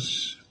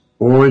Jews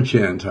or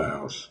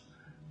Gentiles,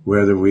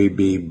 whether we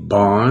be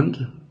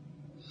bond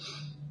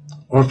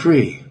or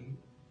free,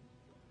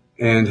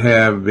 and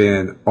have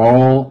been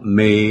all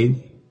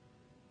made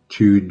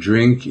to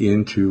drink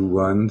into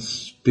one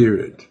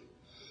Spirit.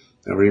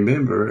 Now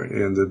remember,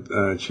 in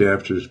the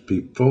chapters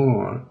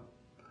before,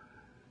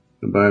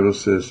 the Bible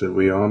says that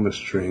we all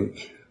must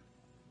drink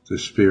the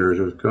Spirit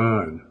of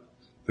God,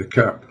 the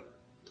cup,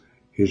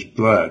 his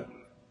blood,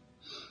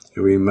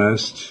 and we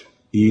must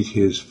eat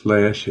his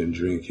flesh and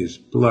drink his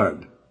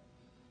blood.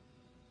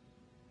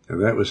 Now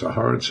that was a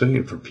hard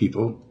saying for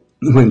people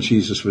when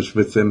Jesus was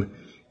with them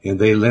and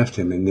they left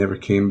him and never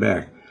came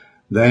back.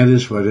 That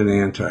is what an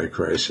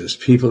antichrist is.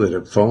 People that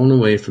have fallen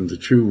away from the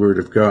true word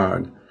of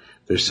God.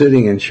 They're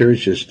sitting in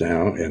churches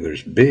now, and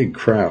there's big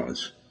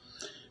crowds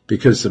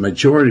because the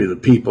majority of the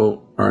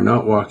people are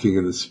not walking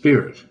in the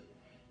Spirit.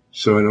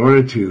 So in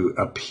order to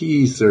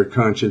appease their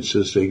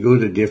consciences, they go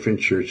to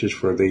different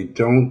churches where they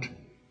don't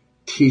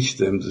teach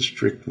them the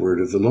strict word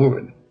of the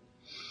Lord.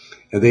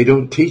 And they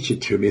don't teach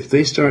it to them. If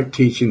they start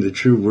teaching the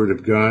true word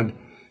of God,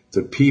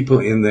 the people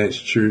in that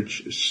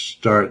church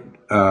start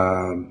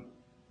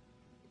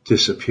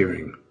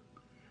disappearing.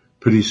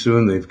 Pretty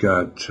soon they've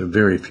got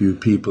very few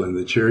people in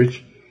the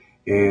church.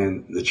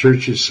 And the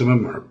churches, some of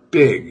them are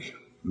big,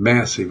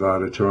 massive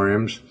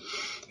auditoriums,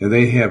 and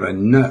they have a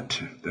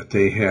nut that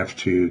they have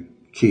to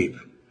keep,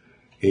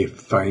 a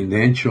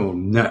financial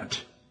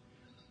nut.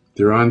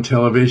 They're on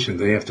television.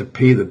 They have to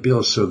pay the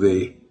bills, so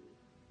they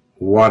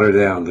water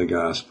down the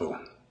gospel.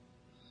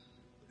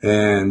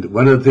 And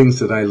one of the things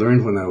that I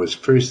learned when I was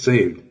first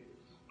saved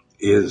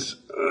is,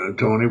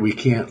 Tony, we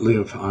can't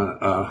live on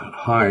a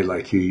high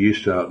like you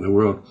used to out in the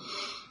world.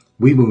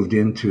 We moved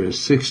into a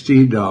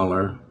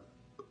 $60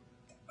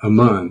 a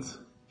month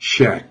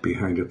shack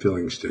behind a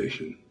filling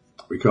station.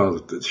 We call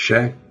it the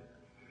shack.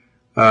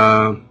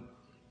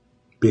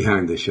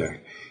 Behind the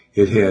shack.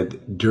 It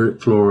had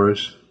dirt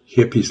floors.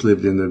 Hippies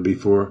lived in there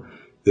before.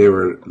 There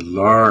were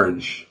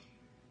large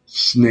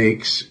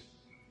snakes,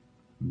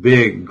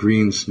 big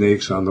green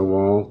snakes on the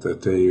wall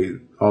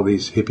all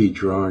these hippie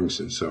drawings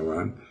and so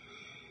on.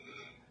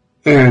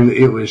 And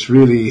it was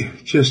really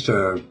just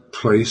a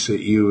place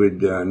that you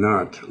would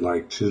not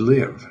like to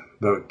live.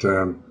 But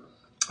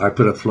I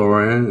put a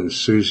floor in, and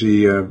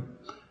Susie, I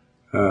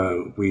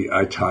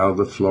tiled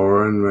the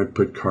floor, and I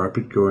put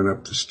carpet going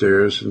up the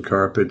stairs and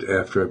carpet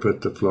after I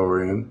put the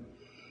floor in.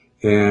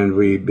 And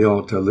we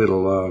built a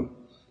little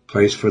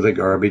place for the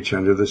garbage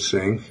under the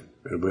sink.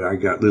 I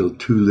got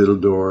two little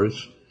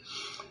doors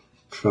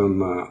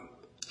from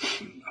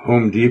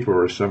Home Depot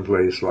or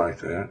someplace like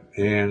that.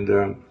 And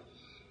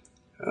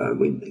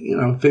we,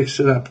 fixed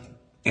it up.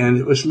 And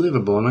it was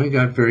livable, and I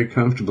got very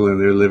comfortable in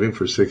there living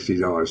for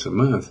 $60 a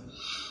month.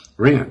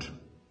 Rent.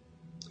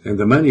 And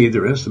the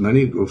rest of the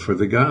money go for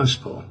the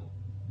gospel.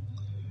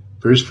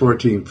 Verse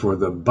 14, for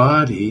the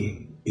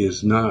body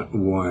is not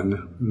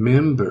one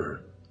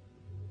member,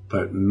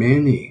 but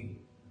many.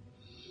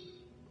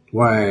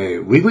 Why,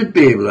 we would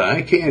be able to,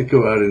 I can't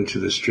go out into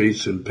the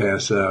streets and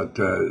pass out,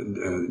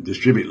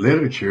 distribute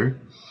literature.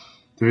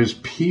 There's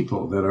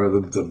people that are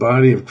the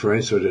body of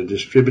Christ that are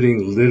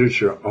distributing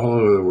literature all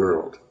over the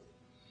world.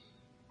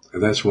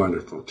 And that's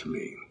wonderful to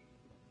me.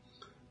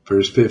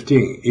 Verse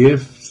 15,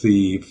 if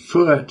the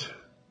foot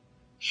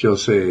shall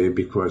say,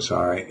 because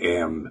I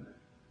am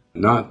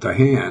not the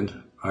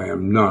hand, I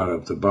am not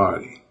of the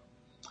body.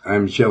 I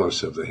am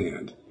jealous of the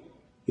hand.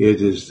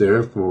 It is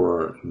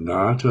therefore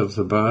not of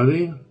the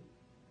body.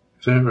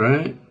 Is that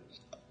right?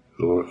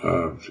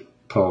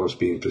 Paul is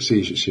being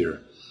facetious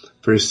here.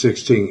 Verse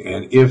 16,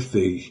 and if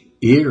the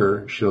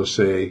ear shall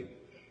say,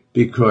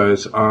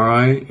 because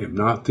I am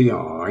not the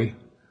eye,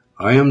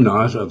 I am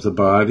not of the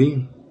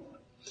body,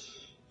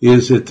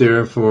 is it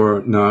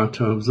therefore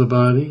not of the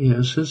body?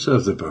 Yes, it's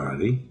of the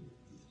body.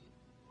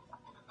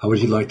 How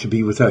would you like to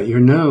be without your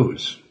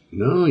nose?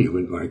 No, you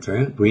wouldn't like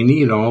that. We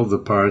need all the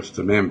parts,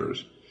 the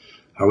members.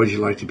 How would you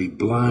like to be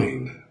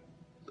blind?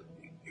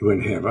 You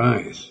wouldn't have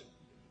eyes.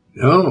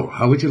 No,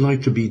 how would you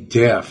like to be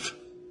deaf?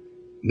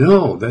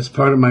 No, that's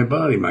part of my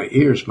body, my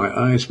ears, my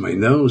eyes, my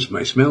nose,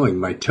 my smelling,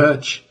 my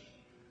touch.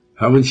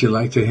 How would you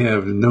like to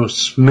have no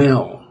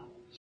smell?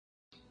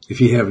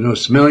 If you have no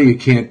smell, you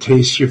can't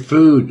taste your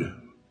food.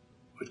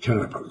 What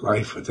kind of a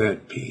life would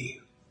that be?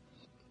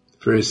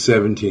 Verse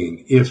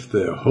 17, if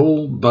the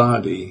whole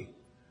body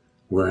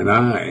were an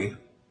eye,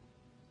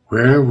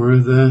 where were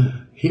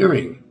the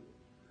hearing?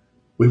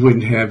 We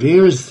wouldn't have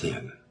ears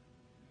then.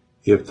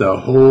 If the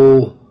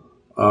whole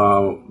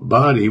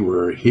body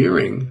were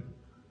hearing,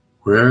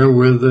 where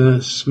were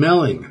the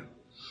smelling?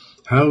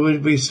 How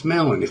would we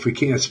smell? And if we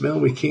can't smell,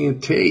 we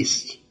can't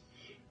taste.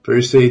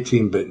 Verse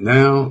 18, but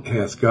now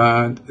hath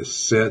God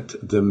set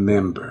the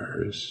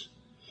members,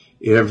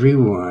 every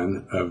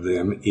one of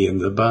them in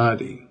the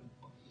body.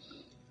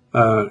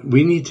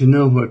 We need to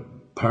know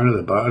what part of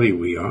the body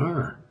we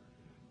are.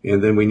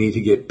 And then we need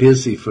to get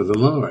busy for the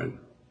Lord.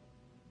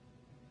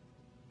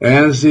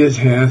 As it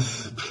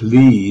hath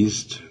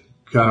pleased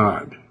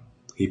God.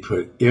 He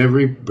put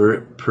every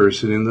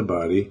person in the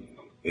body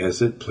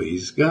as it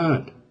pleased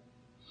God.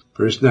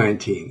 Verse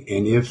 19,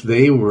 and if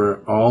they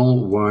were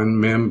all one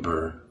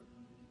member,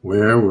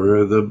 where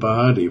were the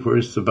body?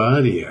 Where's the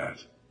body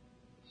at?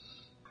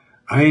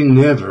 I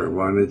never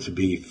wanted to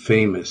be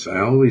famous. I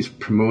always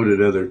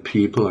promoted other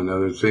people and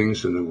other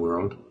things in the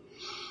world.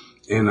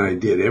 And I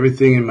did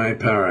everything in my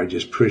power. I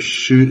just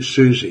pushed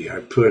Susie.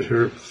 I put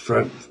her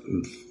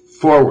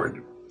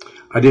forward.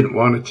 I didn't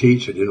want to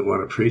teach. I didn't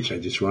want to preach. I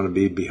just want to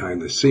be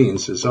behind the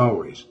scenes as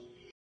always.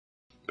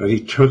 But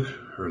he took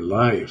her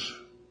life.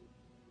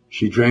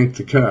 She drank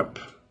the cup.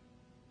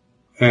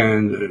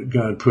 And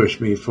God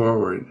pushed me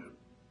forward.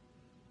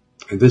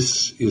 And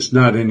this is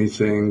not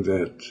anything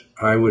that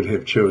I would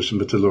have chosen,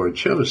 but the Lord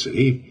chose it.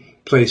 He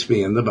placed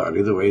me in the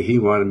body the way he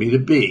wanted me to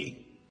be.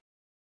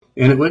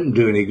 And it wouldn't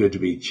do any good to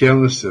be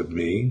jealous of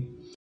me,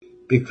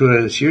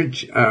 because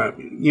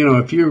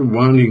if you're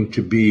wanting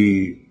to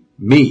be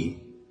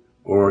me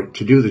or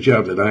to do the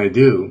job that I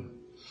do,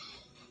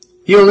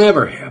 you'll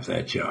never have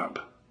that job,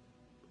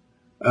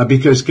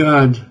 because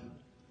God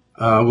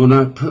will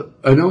not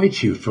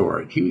anoint you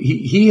for it.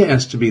 He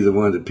has to be the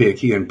one to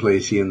pick you and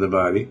place you in the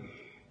body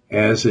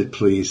as it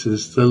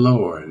pleases the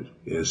Lord,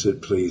 as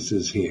it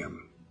pleases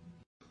him.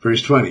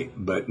 Verse 20,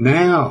 but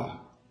now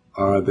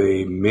are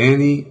they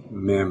many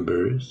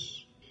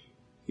members,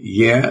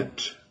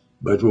 yet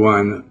but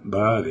one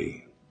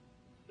body.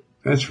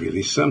 That's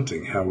really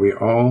something, how we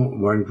all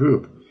one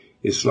group.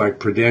 It's like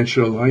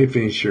Prudential Life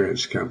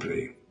Insurance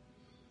Company.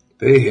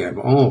 They have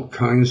all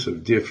kinds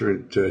of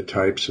different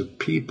types of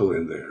people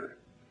in there.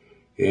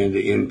 And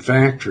in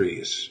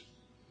factories,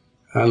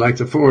 like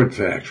the Ford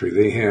factory,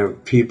 they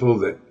have people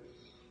that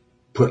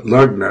put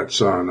lug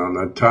nuts on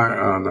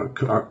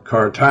the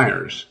car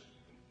tires.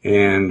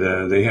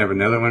 And they have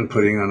another one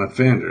putting on a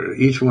fender.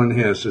 Each one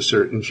has a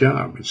certain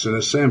job. It's an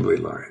assembly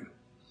line.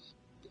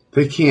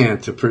 They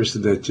can't, the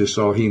person that just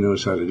all he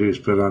knows how to do is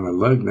put on a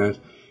lug nut,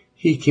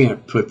 he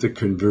can't put the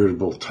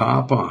convertible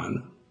top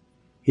on.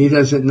 He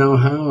doesn't know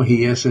how.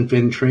 He hasn't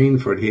been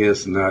trained for it.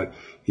 He's not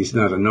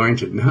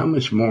anointed. And how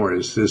much more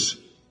is this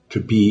to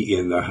be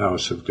in the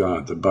house of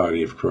God, the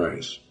body of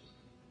Christ?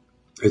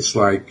 It's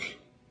like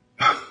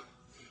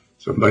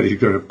somebody's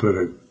going to put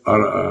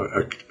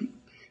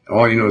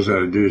all he knows how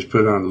to do is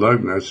put on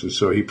lug nuts, and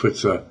so he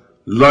puts a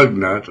lug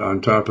nut on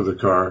top of the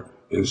car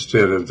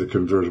instead of the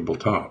convertible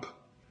top.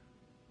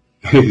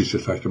 He's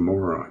just like a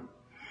moron.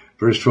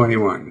 Verse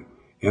 21,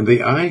 and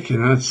the eye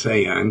cannot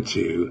say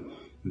unto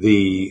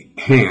the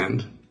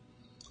hand,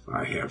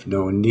 I have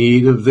no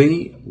need of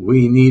thee.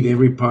 We need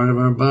every part of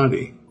our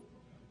body.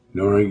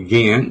 Nor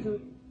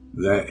again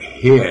the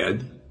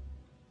head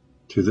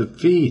to the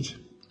feet,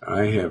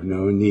 I have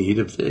no need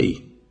of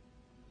thee.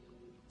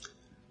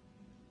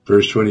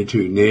 Verse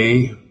 22,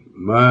 nay,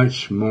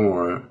 much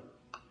more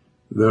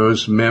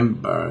those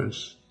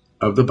members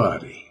of the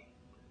body,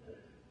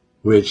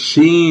 which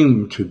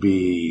seem to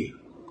be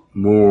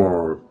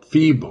more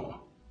feeble,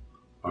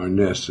 are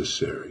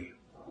necessary.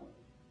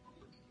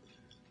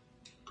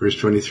 Verse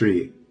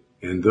 23,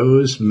 and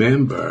those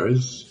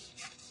members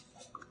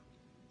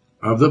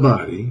of the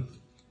body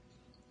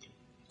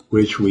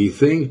which we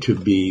think to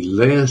be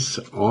less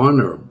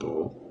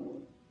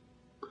honorable,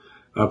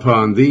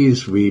 upon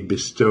these we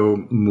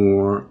bestow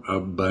more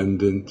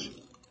abundant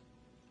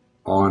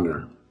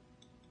honor.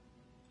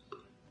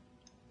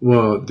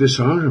 Well,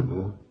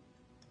 dishonorable,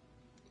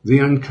 the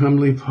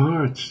uncomely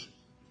parts.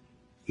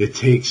 It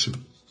takes,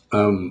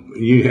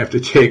 you have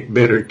to take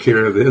better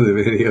care of them than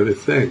any other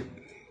thing.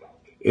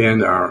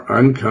 And our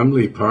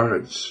uncomely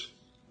parts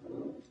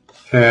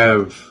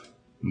have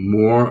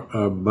more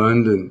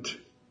abundant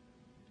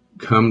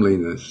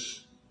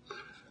comeliness.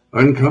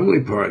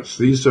 Uncomely parts,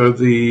 these are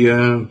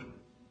the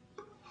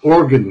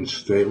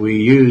organs that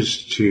we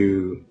use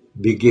to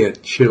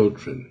beget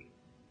children.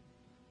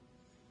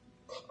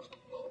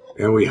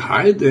 And we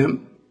hide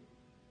them,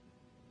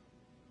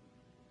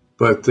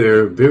 but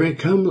they're very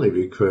comely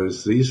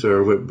because these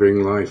are what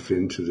bring life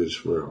into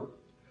this world.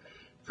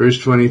 Verse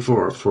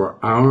 24, for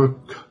our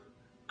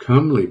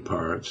comely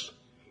parts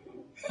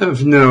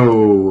have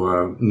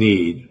no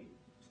need,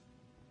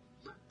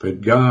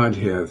 but God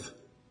hath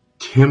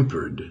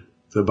tempered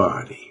the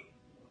body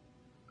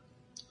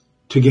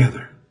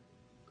together,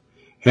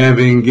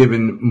 having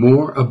given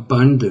more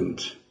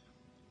abundant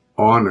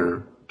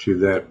honor to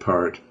that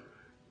part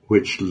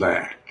which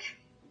lacked.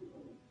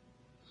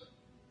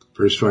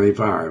 Verse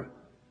 25,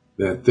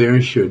 that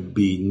there should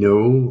be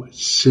no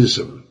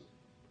schism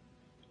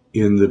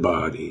in the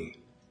body,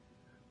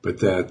 but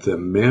that the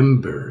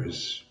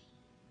members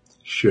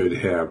should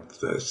have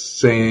the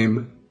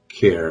same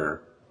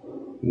care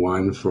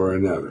one for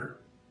another.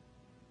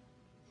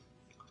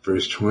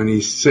 Verse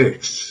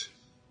 26,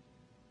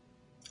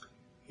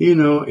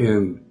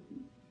 and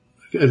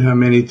look at how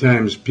many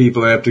times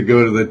people have to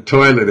go to the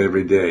toilet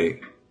every day.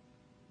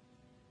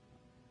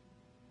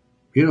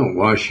 You don't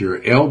wash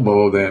your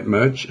elbow that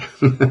much,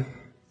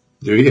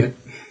 do you?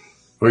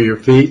 Or your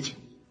feet?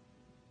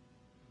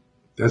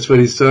 That's what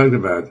he's talking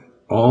about.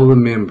 All the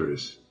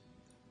members.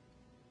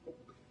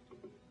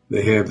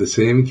 They have the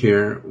same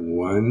care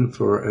one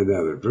for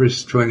another.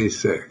 Verse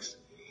 26.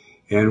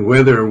 And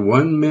whether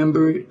one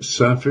member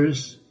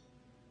suffers,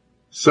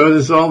 so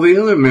does all the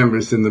other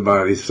members in the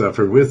body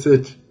suffer with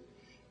it.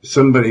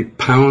 Somebody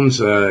pounds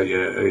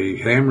a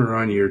hammer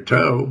on your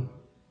toe.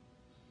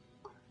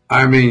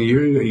 I mean,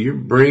 your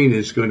brain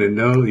is going to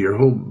know, your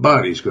whole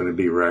body's going to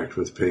be racked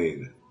with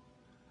pain.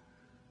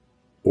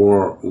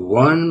 Or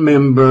one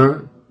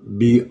member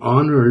be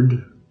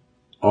honored,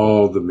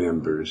 all the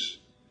members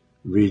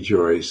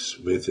rejoice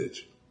with it.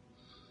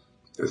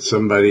 That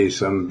somebody,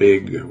 some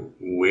big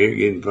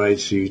wig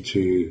invites you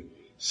to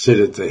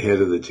sit at the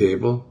head of the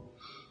table.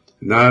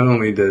 Not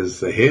only does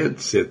the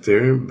head sit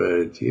there,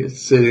 but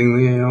it's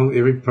sitting there,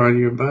 every part of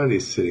your body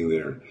is sitting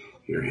there.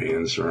 Your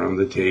hands are on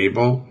the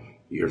table,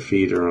 your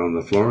feet are on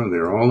the floor, and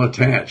they're all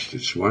attached.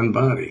 It's one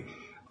body,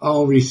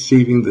 all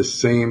receiving the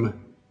same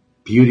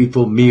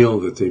beautiful meal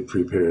that they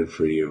prepared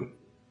for you.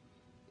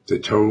 The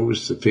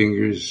toes, the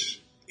fingers,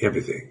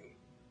 everything.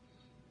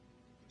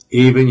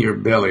 Even your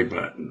belly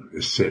button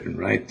is sitting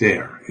right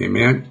there.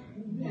 Amen?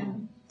 Yeah.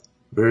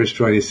 Verse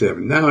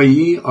 27. Now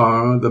ye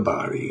are the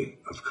body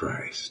of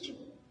Christ.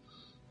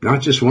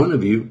 Not just one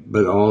of you,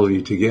 but all of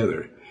you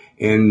together.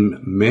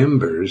 And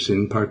members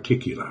in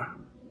particular.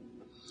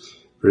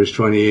 Verse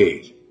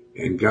 28.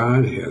 And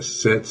God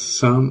has set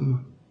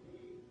some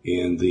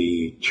in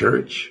the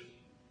church.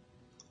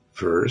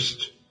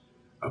 First,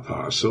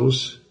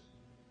 apostles.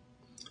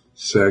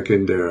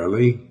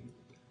 Secondarily,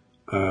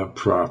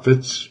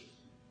 prophets.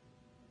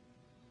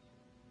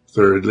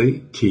 Thirdly,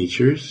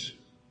 teachers.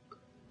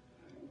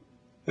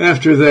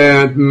 After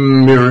that,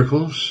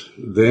 miracles.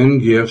 Then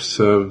gifts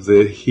of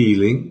the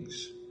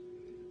healings.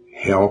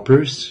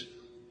 Helpers.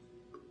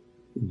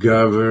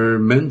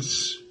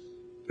 Governments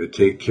that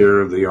take care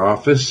of the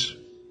office.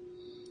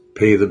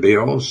 Pay the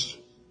bills.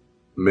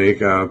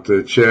 Make out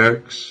the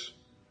checks.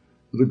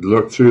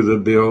 Look through the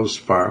bills.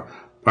 File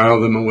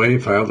them away.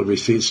 File the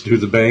receipts. Do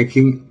the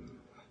banking.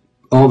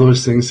 All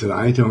those things that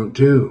I don't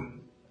do.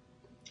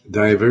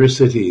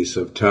 Diversities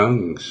of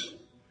tongues,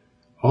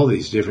 all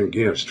these different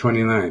gifts.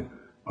 29.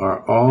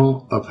 Are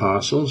all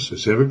apostles?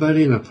 Is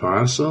everybody an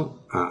apostle?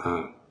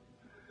 Are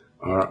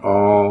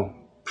all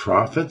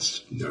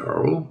prophets?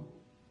 No.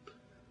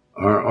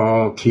 Are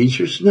all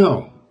teachers?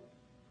 No.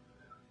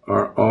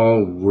 Are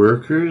all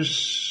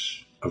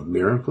workers of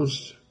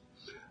miracles?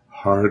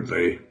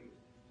 Hardly.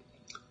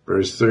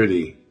 Verse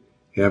 30.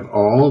 Have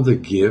all the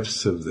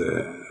gifts of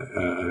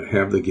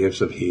have the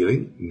gifts of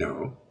healing?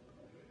 No.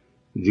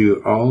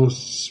 Do all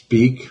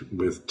speak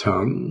with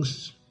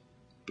tongues?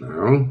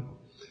 No.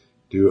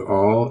 Do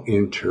all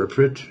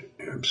interpret?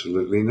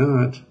 Absolutely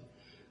not.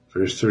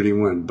 Verse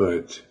 31,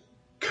 but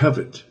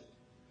covet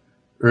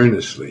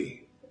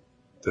earnestly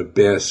the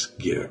best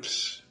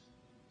gifts.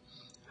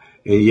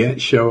 And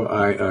yet show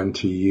I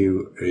unto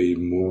you a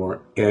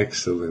more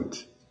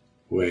excellent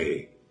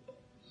way.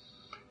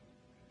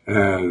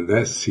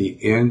 That's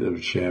the end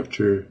of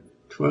chapter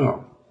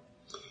 12.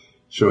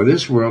 So in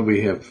this world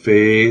we have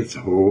faith,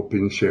 hope,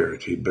 and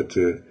charity, but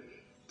the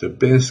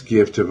best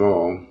gift of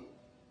all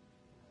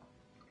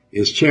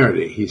is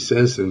charity. He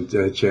says in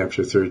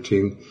chapter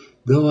 13,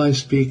 though I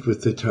speak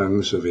with the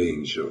tongues of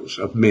angels,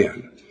 of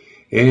men,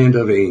 and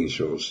of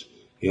angels,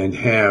 and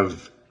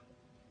have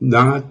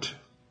not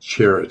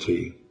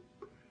charity.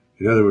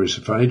 In other words,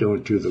 if I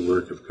don't do the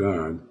work of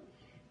God,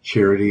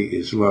 charity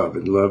is love,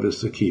 and love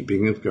is the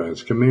keeping of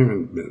God's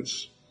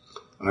commandments.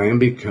 I am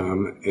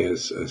become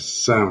as a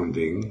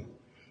sounding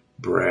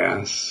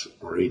brass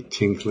or a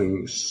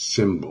tinkling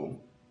cymbal.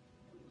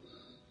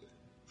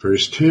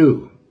 Verse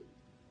 2,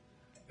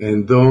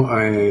 and though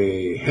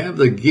I have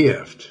the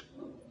gift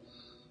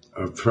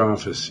of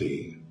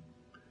prophecy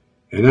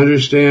and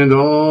understand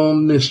all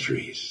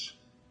mysteries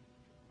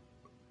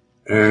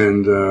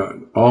and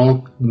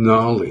all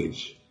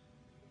knowledge,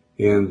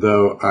 and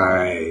though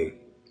I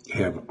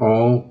have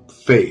all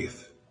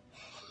faith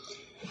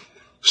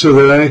so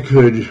that I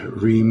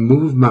could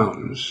remove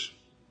mountains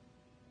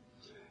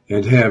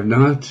and have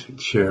not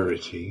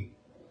charity,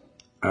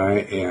 I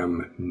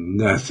am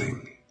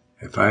nothing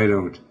if I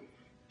don't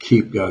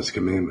keep God's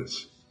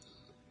commandments.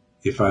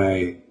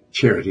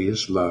 Charity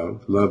is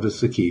love. Love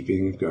is the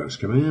keeping of God's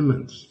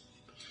commandments.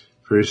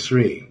 Verse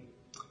 3,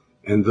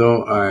 and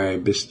though I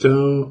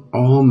bestow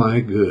all my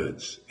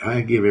goods,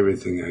 I give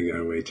everything I got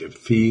away to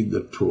feed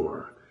the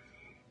poor,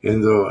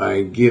 and though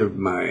I give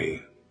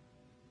my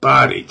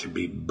body to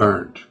be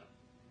burnt,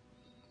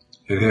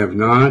 and have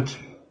not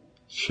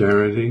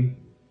charity,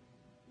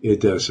 it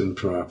doesn't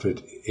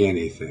profit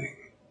anything.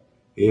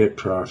 It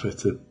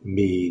profiteth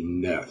me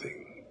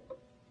nothing.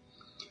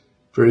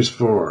 Verse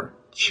 4,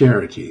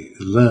 charity,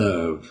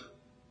 love,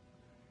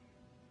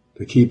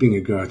 the keeping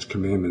of God's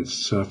commandments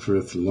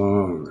suffereth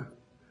long.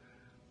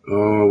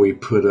 Oh, we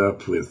put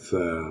up with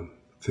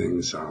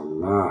things a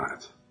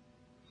lot.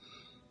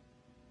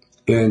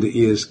 And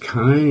is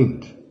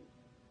kind.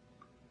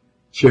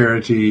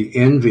 Charity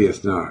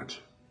envieth not.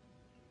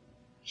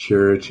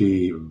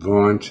 Charity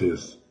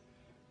vaunteth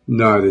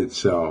not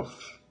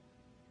itself,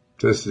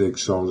 doesn't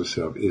exalt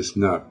itself, is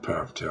not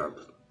puffed up.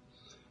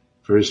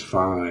 Verse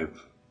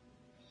 5,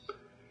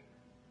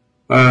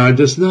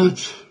 does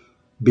not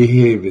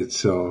behave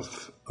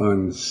itself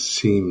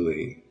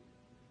unseemly,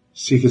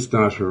 seeketh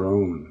not her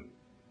own,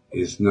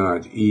 is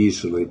not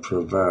easily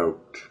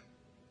provoked,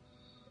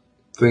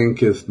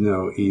 thinketh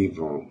no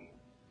evil.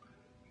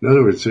 In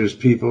other words, there's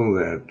people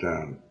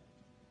that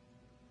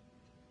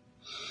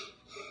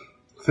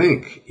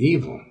think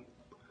evil.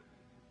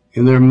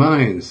 In their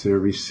minds, they're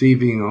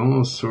receiving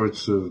all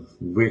sorts of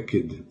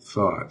wicked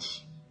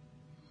thoughts.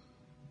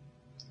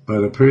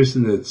 But a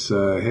person that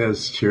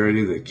has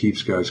charity, that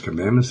keeps God's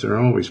commandments, they're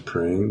always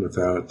praying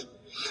without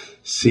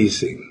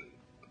ceasing.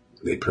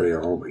 They pray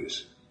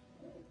always.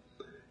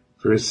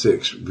 Verse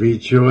 6,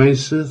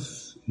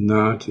 rejoiceth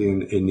not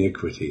in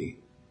iniquity,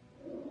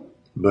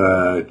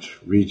 but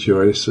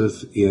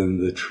rejoiceth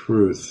in the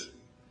truth.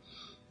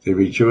 They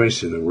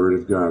rejoice in the word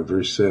of God.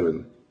 Verse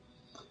 7,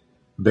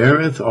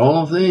 beareth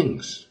all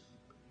things.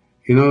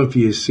 You know, if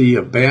you see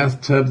a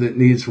bathtub that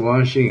needs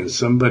washing and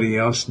somebody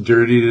else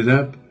dirtied it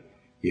up,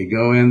 you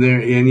go in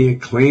there and you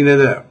clean it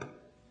up.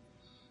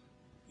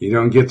 You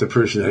don't get the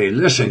person, hey,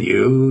 listen,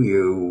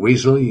 you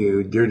weasel,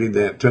 you dirtied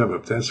that tub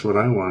up. That's what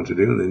I want to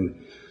do. And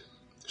then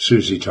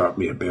Susie taught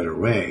me a better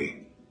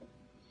way.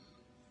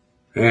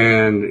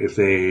 And if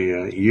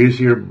they use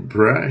your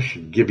brush,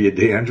 give you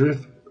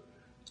dandruff,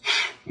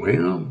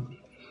 well,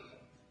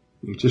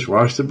 you just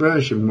wash the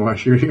brush and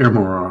wash your hair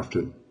more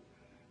often.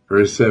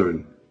 Verse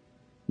 7,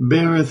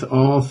 beareth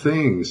all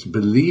things,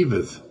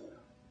 believeth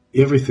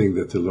everything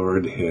that the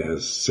Lord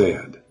has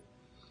said,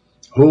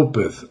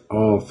 hopeth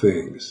all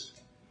things,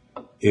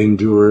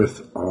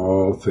 endureth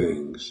all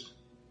things.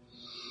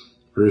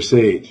 Verse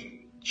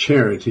 8,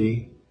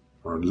 charity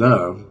or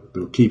love,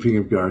 the keeping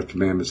of God's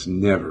commandments,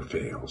 never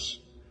fails.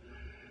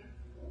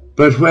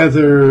 But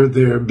whether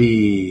there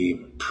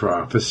be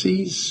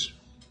prophecies,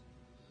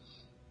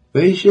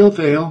 they shall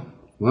fail.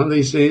 One of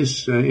these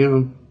days,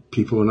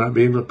 people will not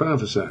be able to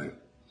prophesy.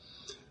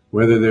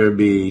 Whether there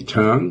be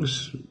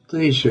tongues,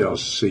 they shall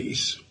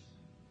cease.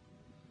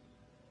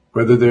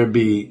 Whether there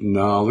be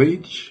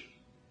knowledge,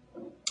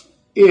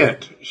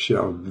 it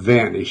shall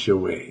vanish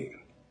away.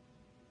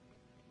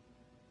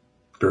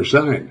 Verse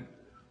 9,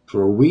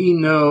 for we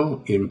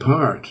know in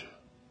part,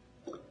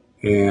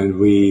 and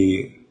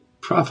we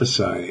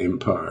prophesy in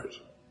part.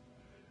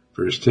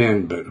 Verse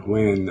 10, but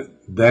when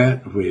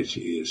that which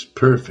is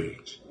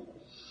perfect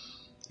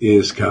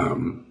is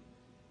come,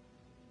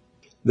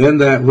 then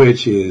that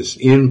which is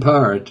in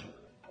part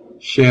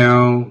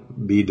shall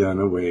be done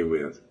away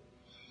with.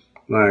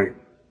 Like,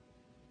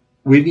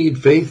 we need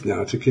faith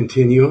now to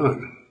continue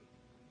on.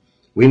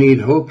 We need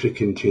hope to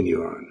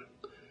continue on.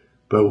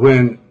 But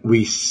when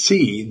we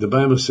see, the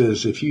Bible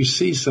says, if you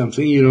see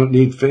something, you don't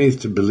need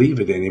faith to believe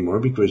it anymore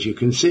because you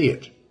can see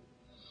it.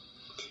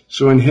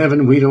 So in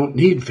heaven, we don't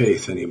need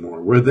faith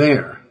anymore. We're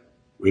there.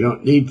 We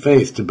don't need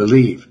faith to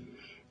believe.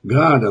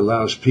 God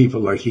allows people,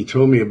 like he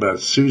told me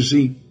about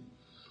Susie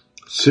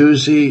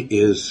Susie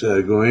is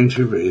going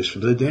to raise for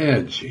the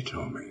dead, she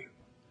told me.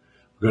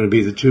 We're going to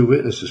be the two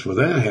witnesses. Well,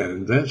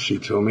 that she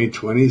told me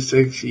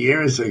 26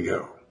 years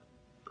ago.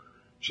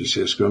 She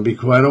says it's going to be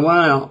quite a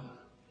while.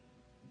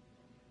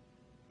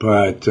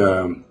 But,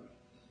 so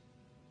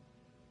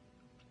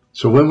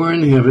when we're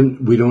in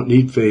heaven, we don't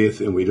need faith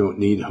and we don't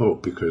need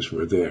hope because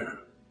we're there.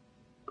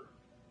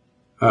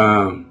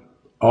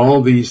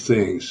 All these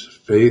things,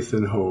 faith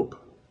and hope,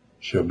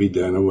 shall be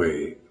done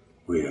away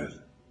with,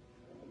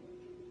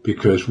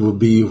 because we'll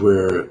be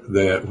where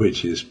that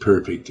which is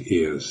perfect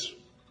is.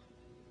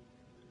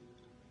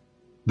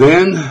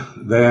 Then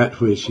that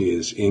which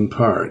is in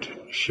part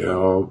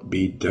shall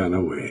be done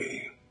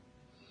away.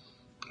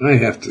 I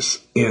have to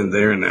end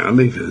there now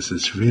because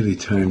it's really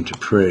time to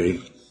pray.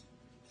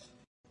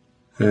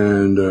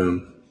 And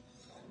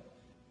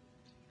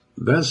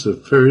that's the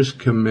first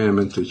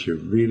commandment that you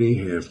really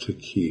have to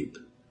keep,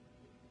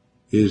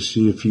 is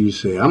if you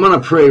say, I'm going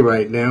to pray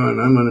right now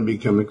and I'm going to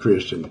become a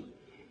Christian.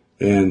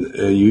 And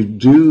you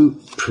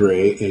do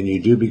pray and you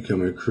do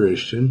become a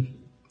Christian,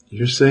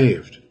 you're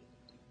saved.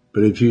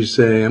 But if you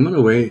say, I'm going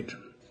to wait,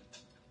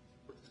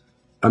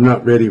 I'm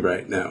not ready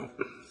right now,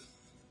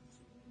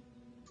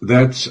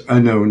 that's a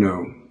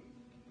no-no.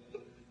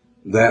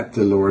 That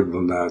the Lord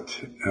will not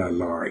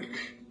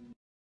like.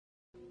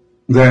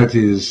 That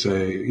is,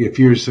 if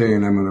you're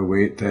saying, I'm going to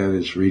wait, that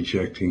is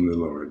rejecting the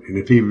Lord. And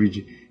if you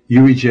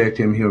reject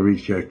him, he'll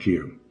reject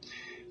you.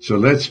 So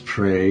let's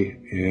pray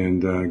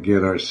and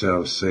get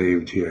ourselves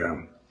saved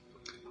here.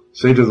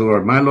 Say to the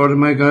Lord, my Lord and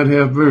my God,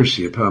 have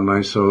mercy upon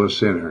my soul, a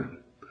sinner.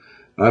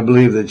 I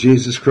believe that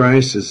Jesus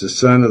Christ is the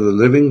Son of the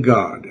living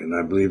God, and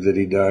I believe that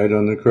he died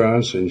on the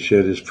cross and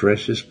shed his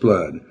precious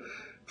blood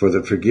for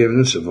the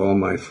forgiveness of all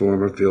my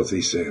former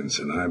filthy sins.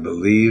 And I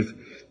believe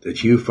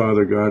that you,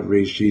 Father God,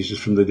 raised Jesus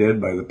from the dead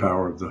by the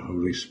power of the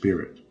Holy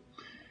Spirit.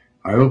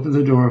 I open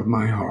the door of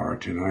my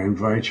heart, and I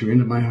invite you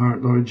into my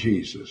heart, Lord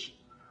Jesus.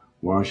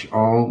 Wash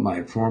all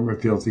my former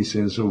filthy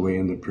sins away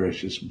in the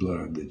precious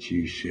blood that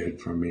you shed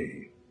for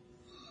me.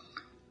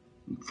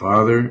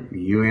 Father,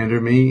 you enter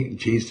me,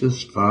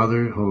 Jesus,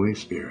 Father, Holy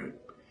Spirit.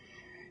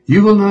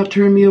 You will not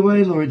turn me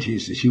away, Lord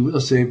Jesus. You will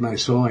save my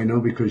soul, I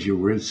know, because your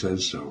word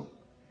says so.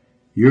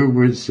 Your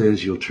word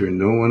says you'll turn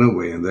no one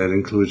away, and that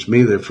includes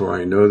me. Therefore,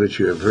 I know that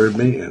you have heard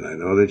me, and I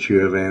know that you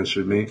have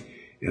answered me,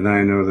 and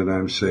I know that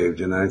I'm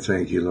saved. And I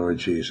thank you, Lord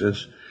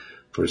Jesus,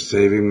 for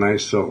saving my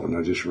soul.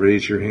 Now just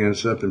raise your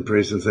hands up and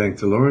praise and thank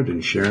the Lord.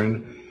 And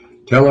Sharon,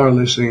 tell our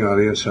listening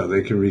audience how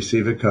they can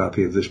receive a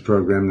copy of this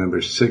program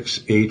number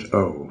 680.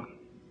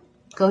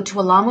 Go to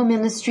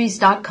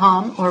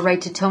alamoministries.com or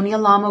write to Tony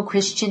Alamo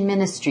Christian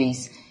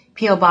Ministries,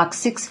 P.O. Box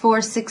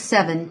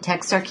 6467,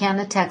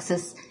 Texarkana,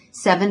 Texas,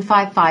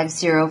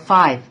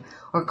 75505,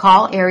 or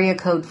call area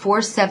code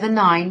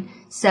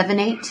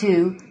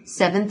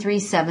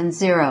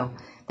 479-782-7370.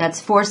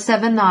 That's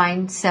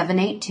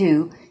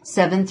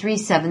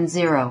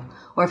 479-782-7370,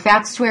 or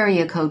fax to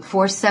area code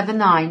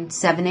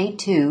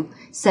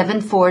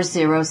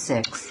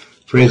 479-782-7406.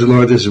 Praise the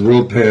Lord. This is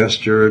World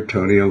Pastor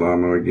Tony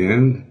Alamo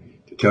again,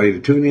 to tell you to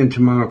tune in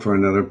tomorrow for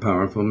another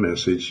powerful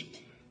message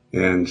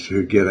and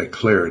to get a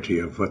clarity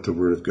of what the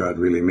Word of God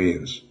really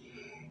means.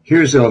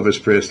 Here's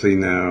Elvis Presley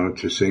now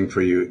to sing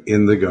for you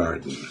In the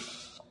Garden.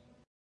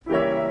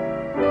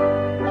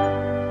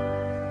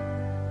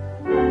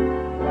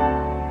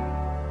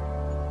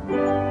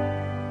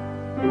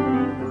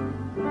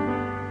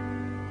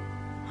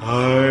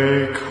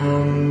 I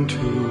come to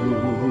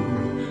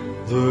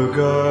the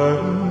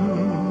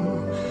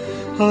garden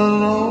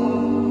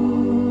alone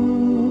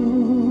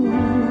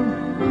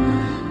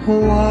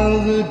while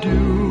the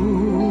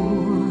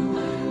dew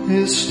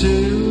is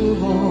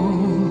still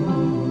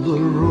on the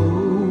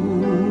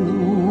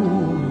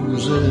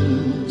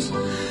roses,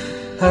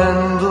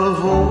 and the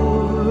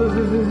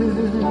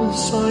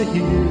voice I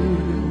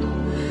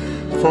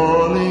hear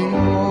falling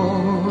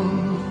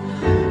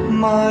on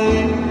my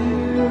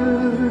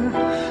ear,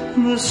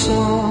 the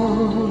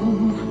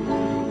Son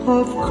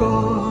of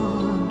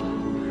God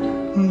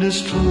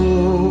discloses,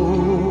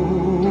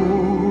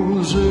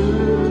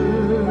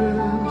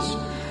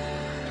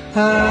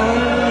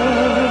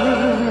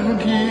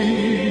 and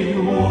he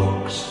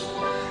walks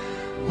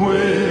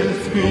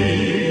with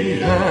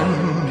me,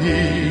 and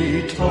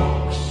he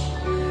talks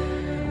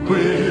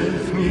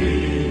with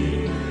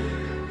me,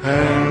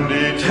 and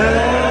he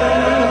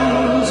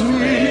tells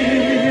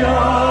me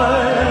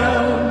I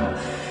am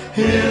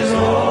his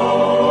own,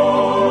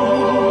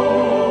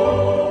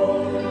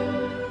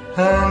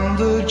 and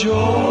the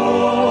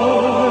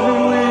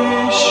joy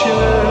we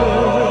share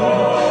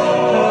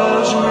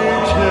as we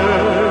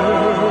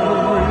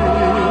tarry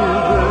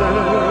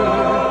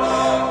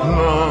there,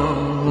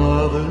 none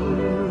other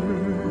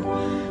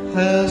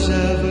has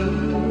ever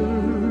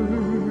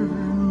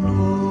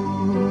known.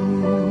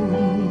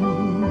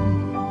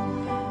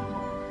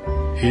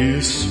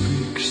 He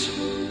speaks,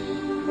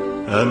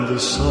 and the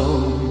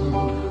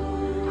sound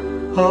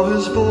of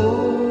his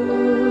voice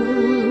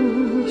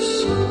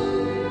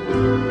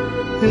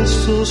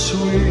is so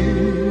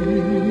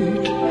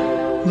sweet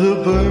the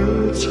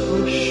birds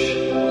hush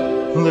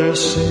their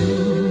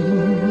singing,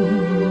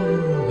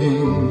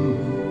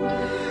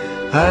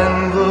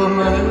 and the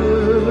melody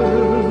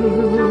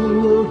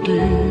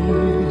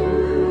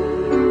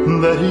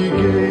that he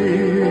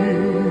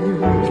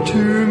gave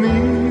to me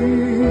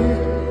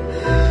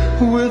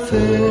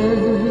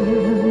within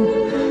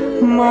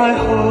my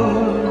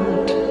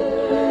heart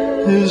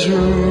is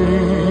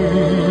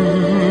ringing.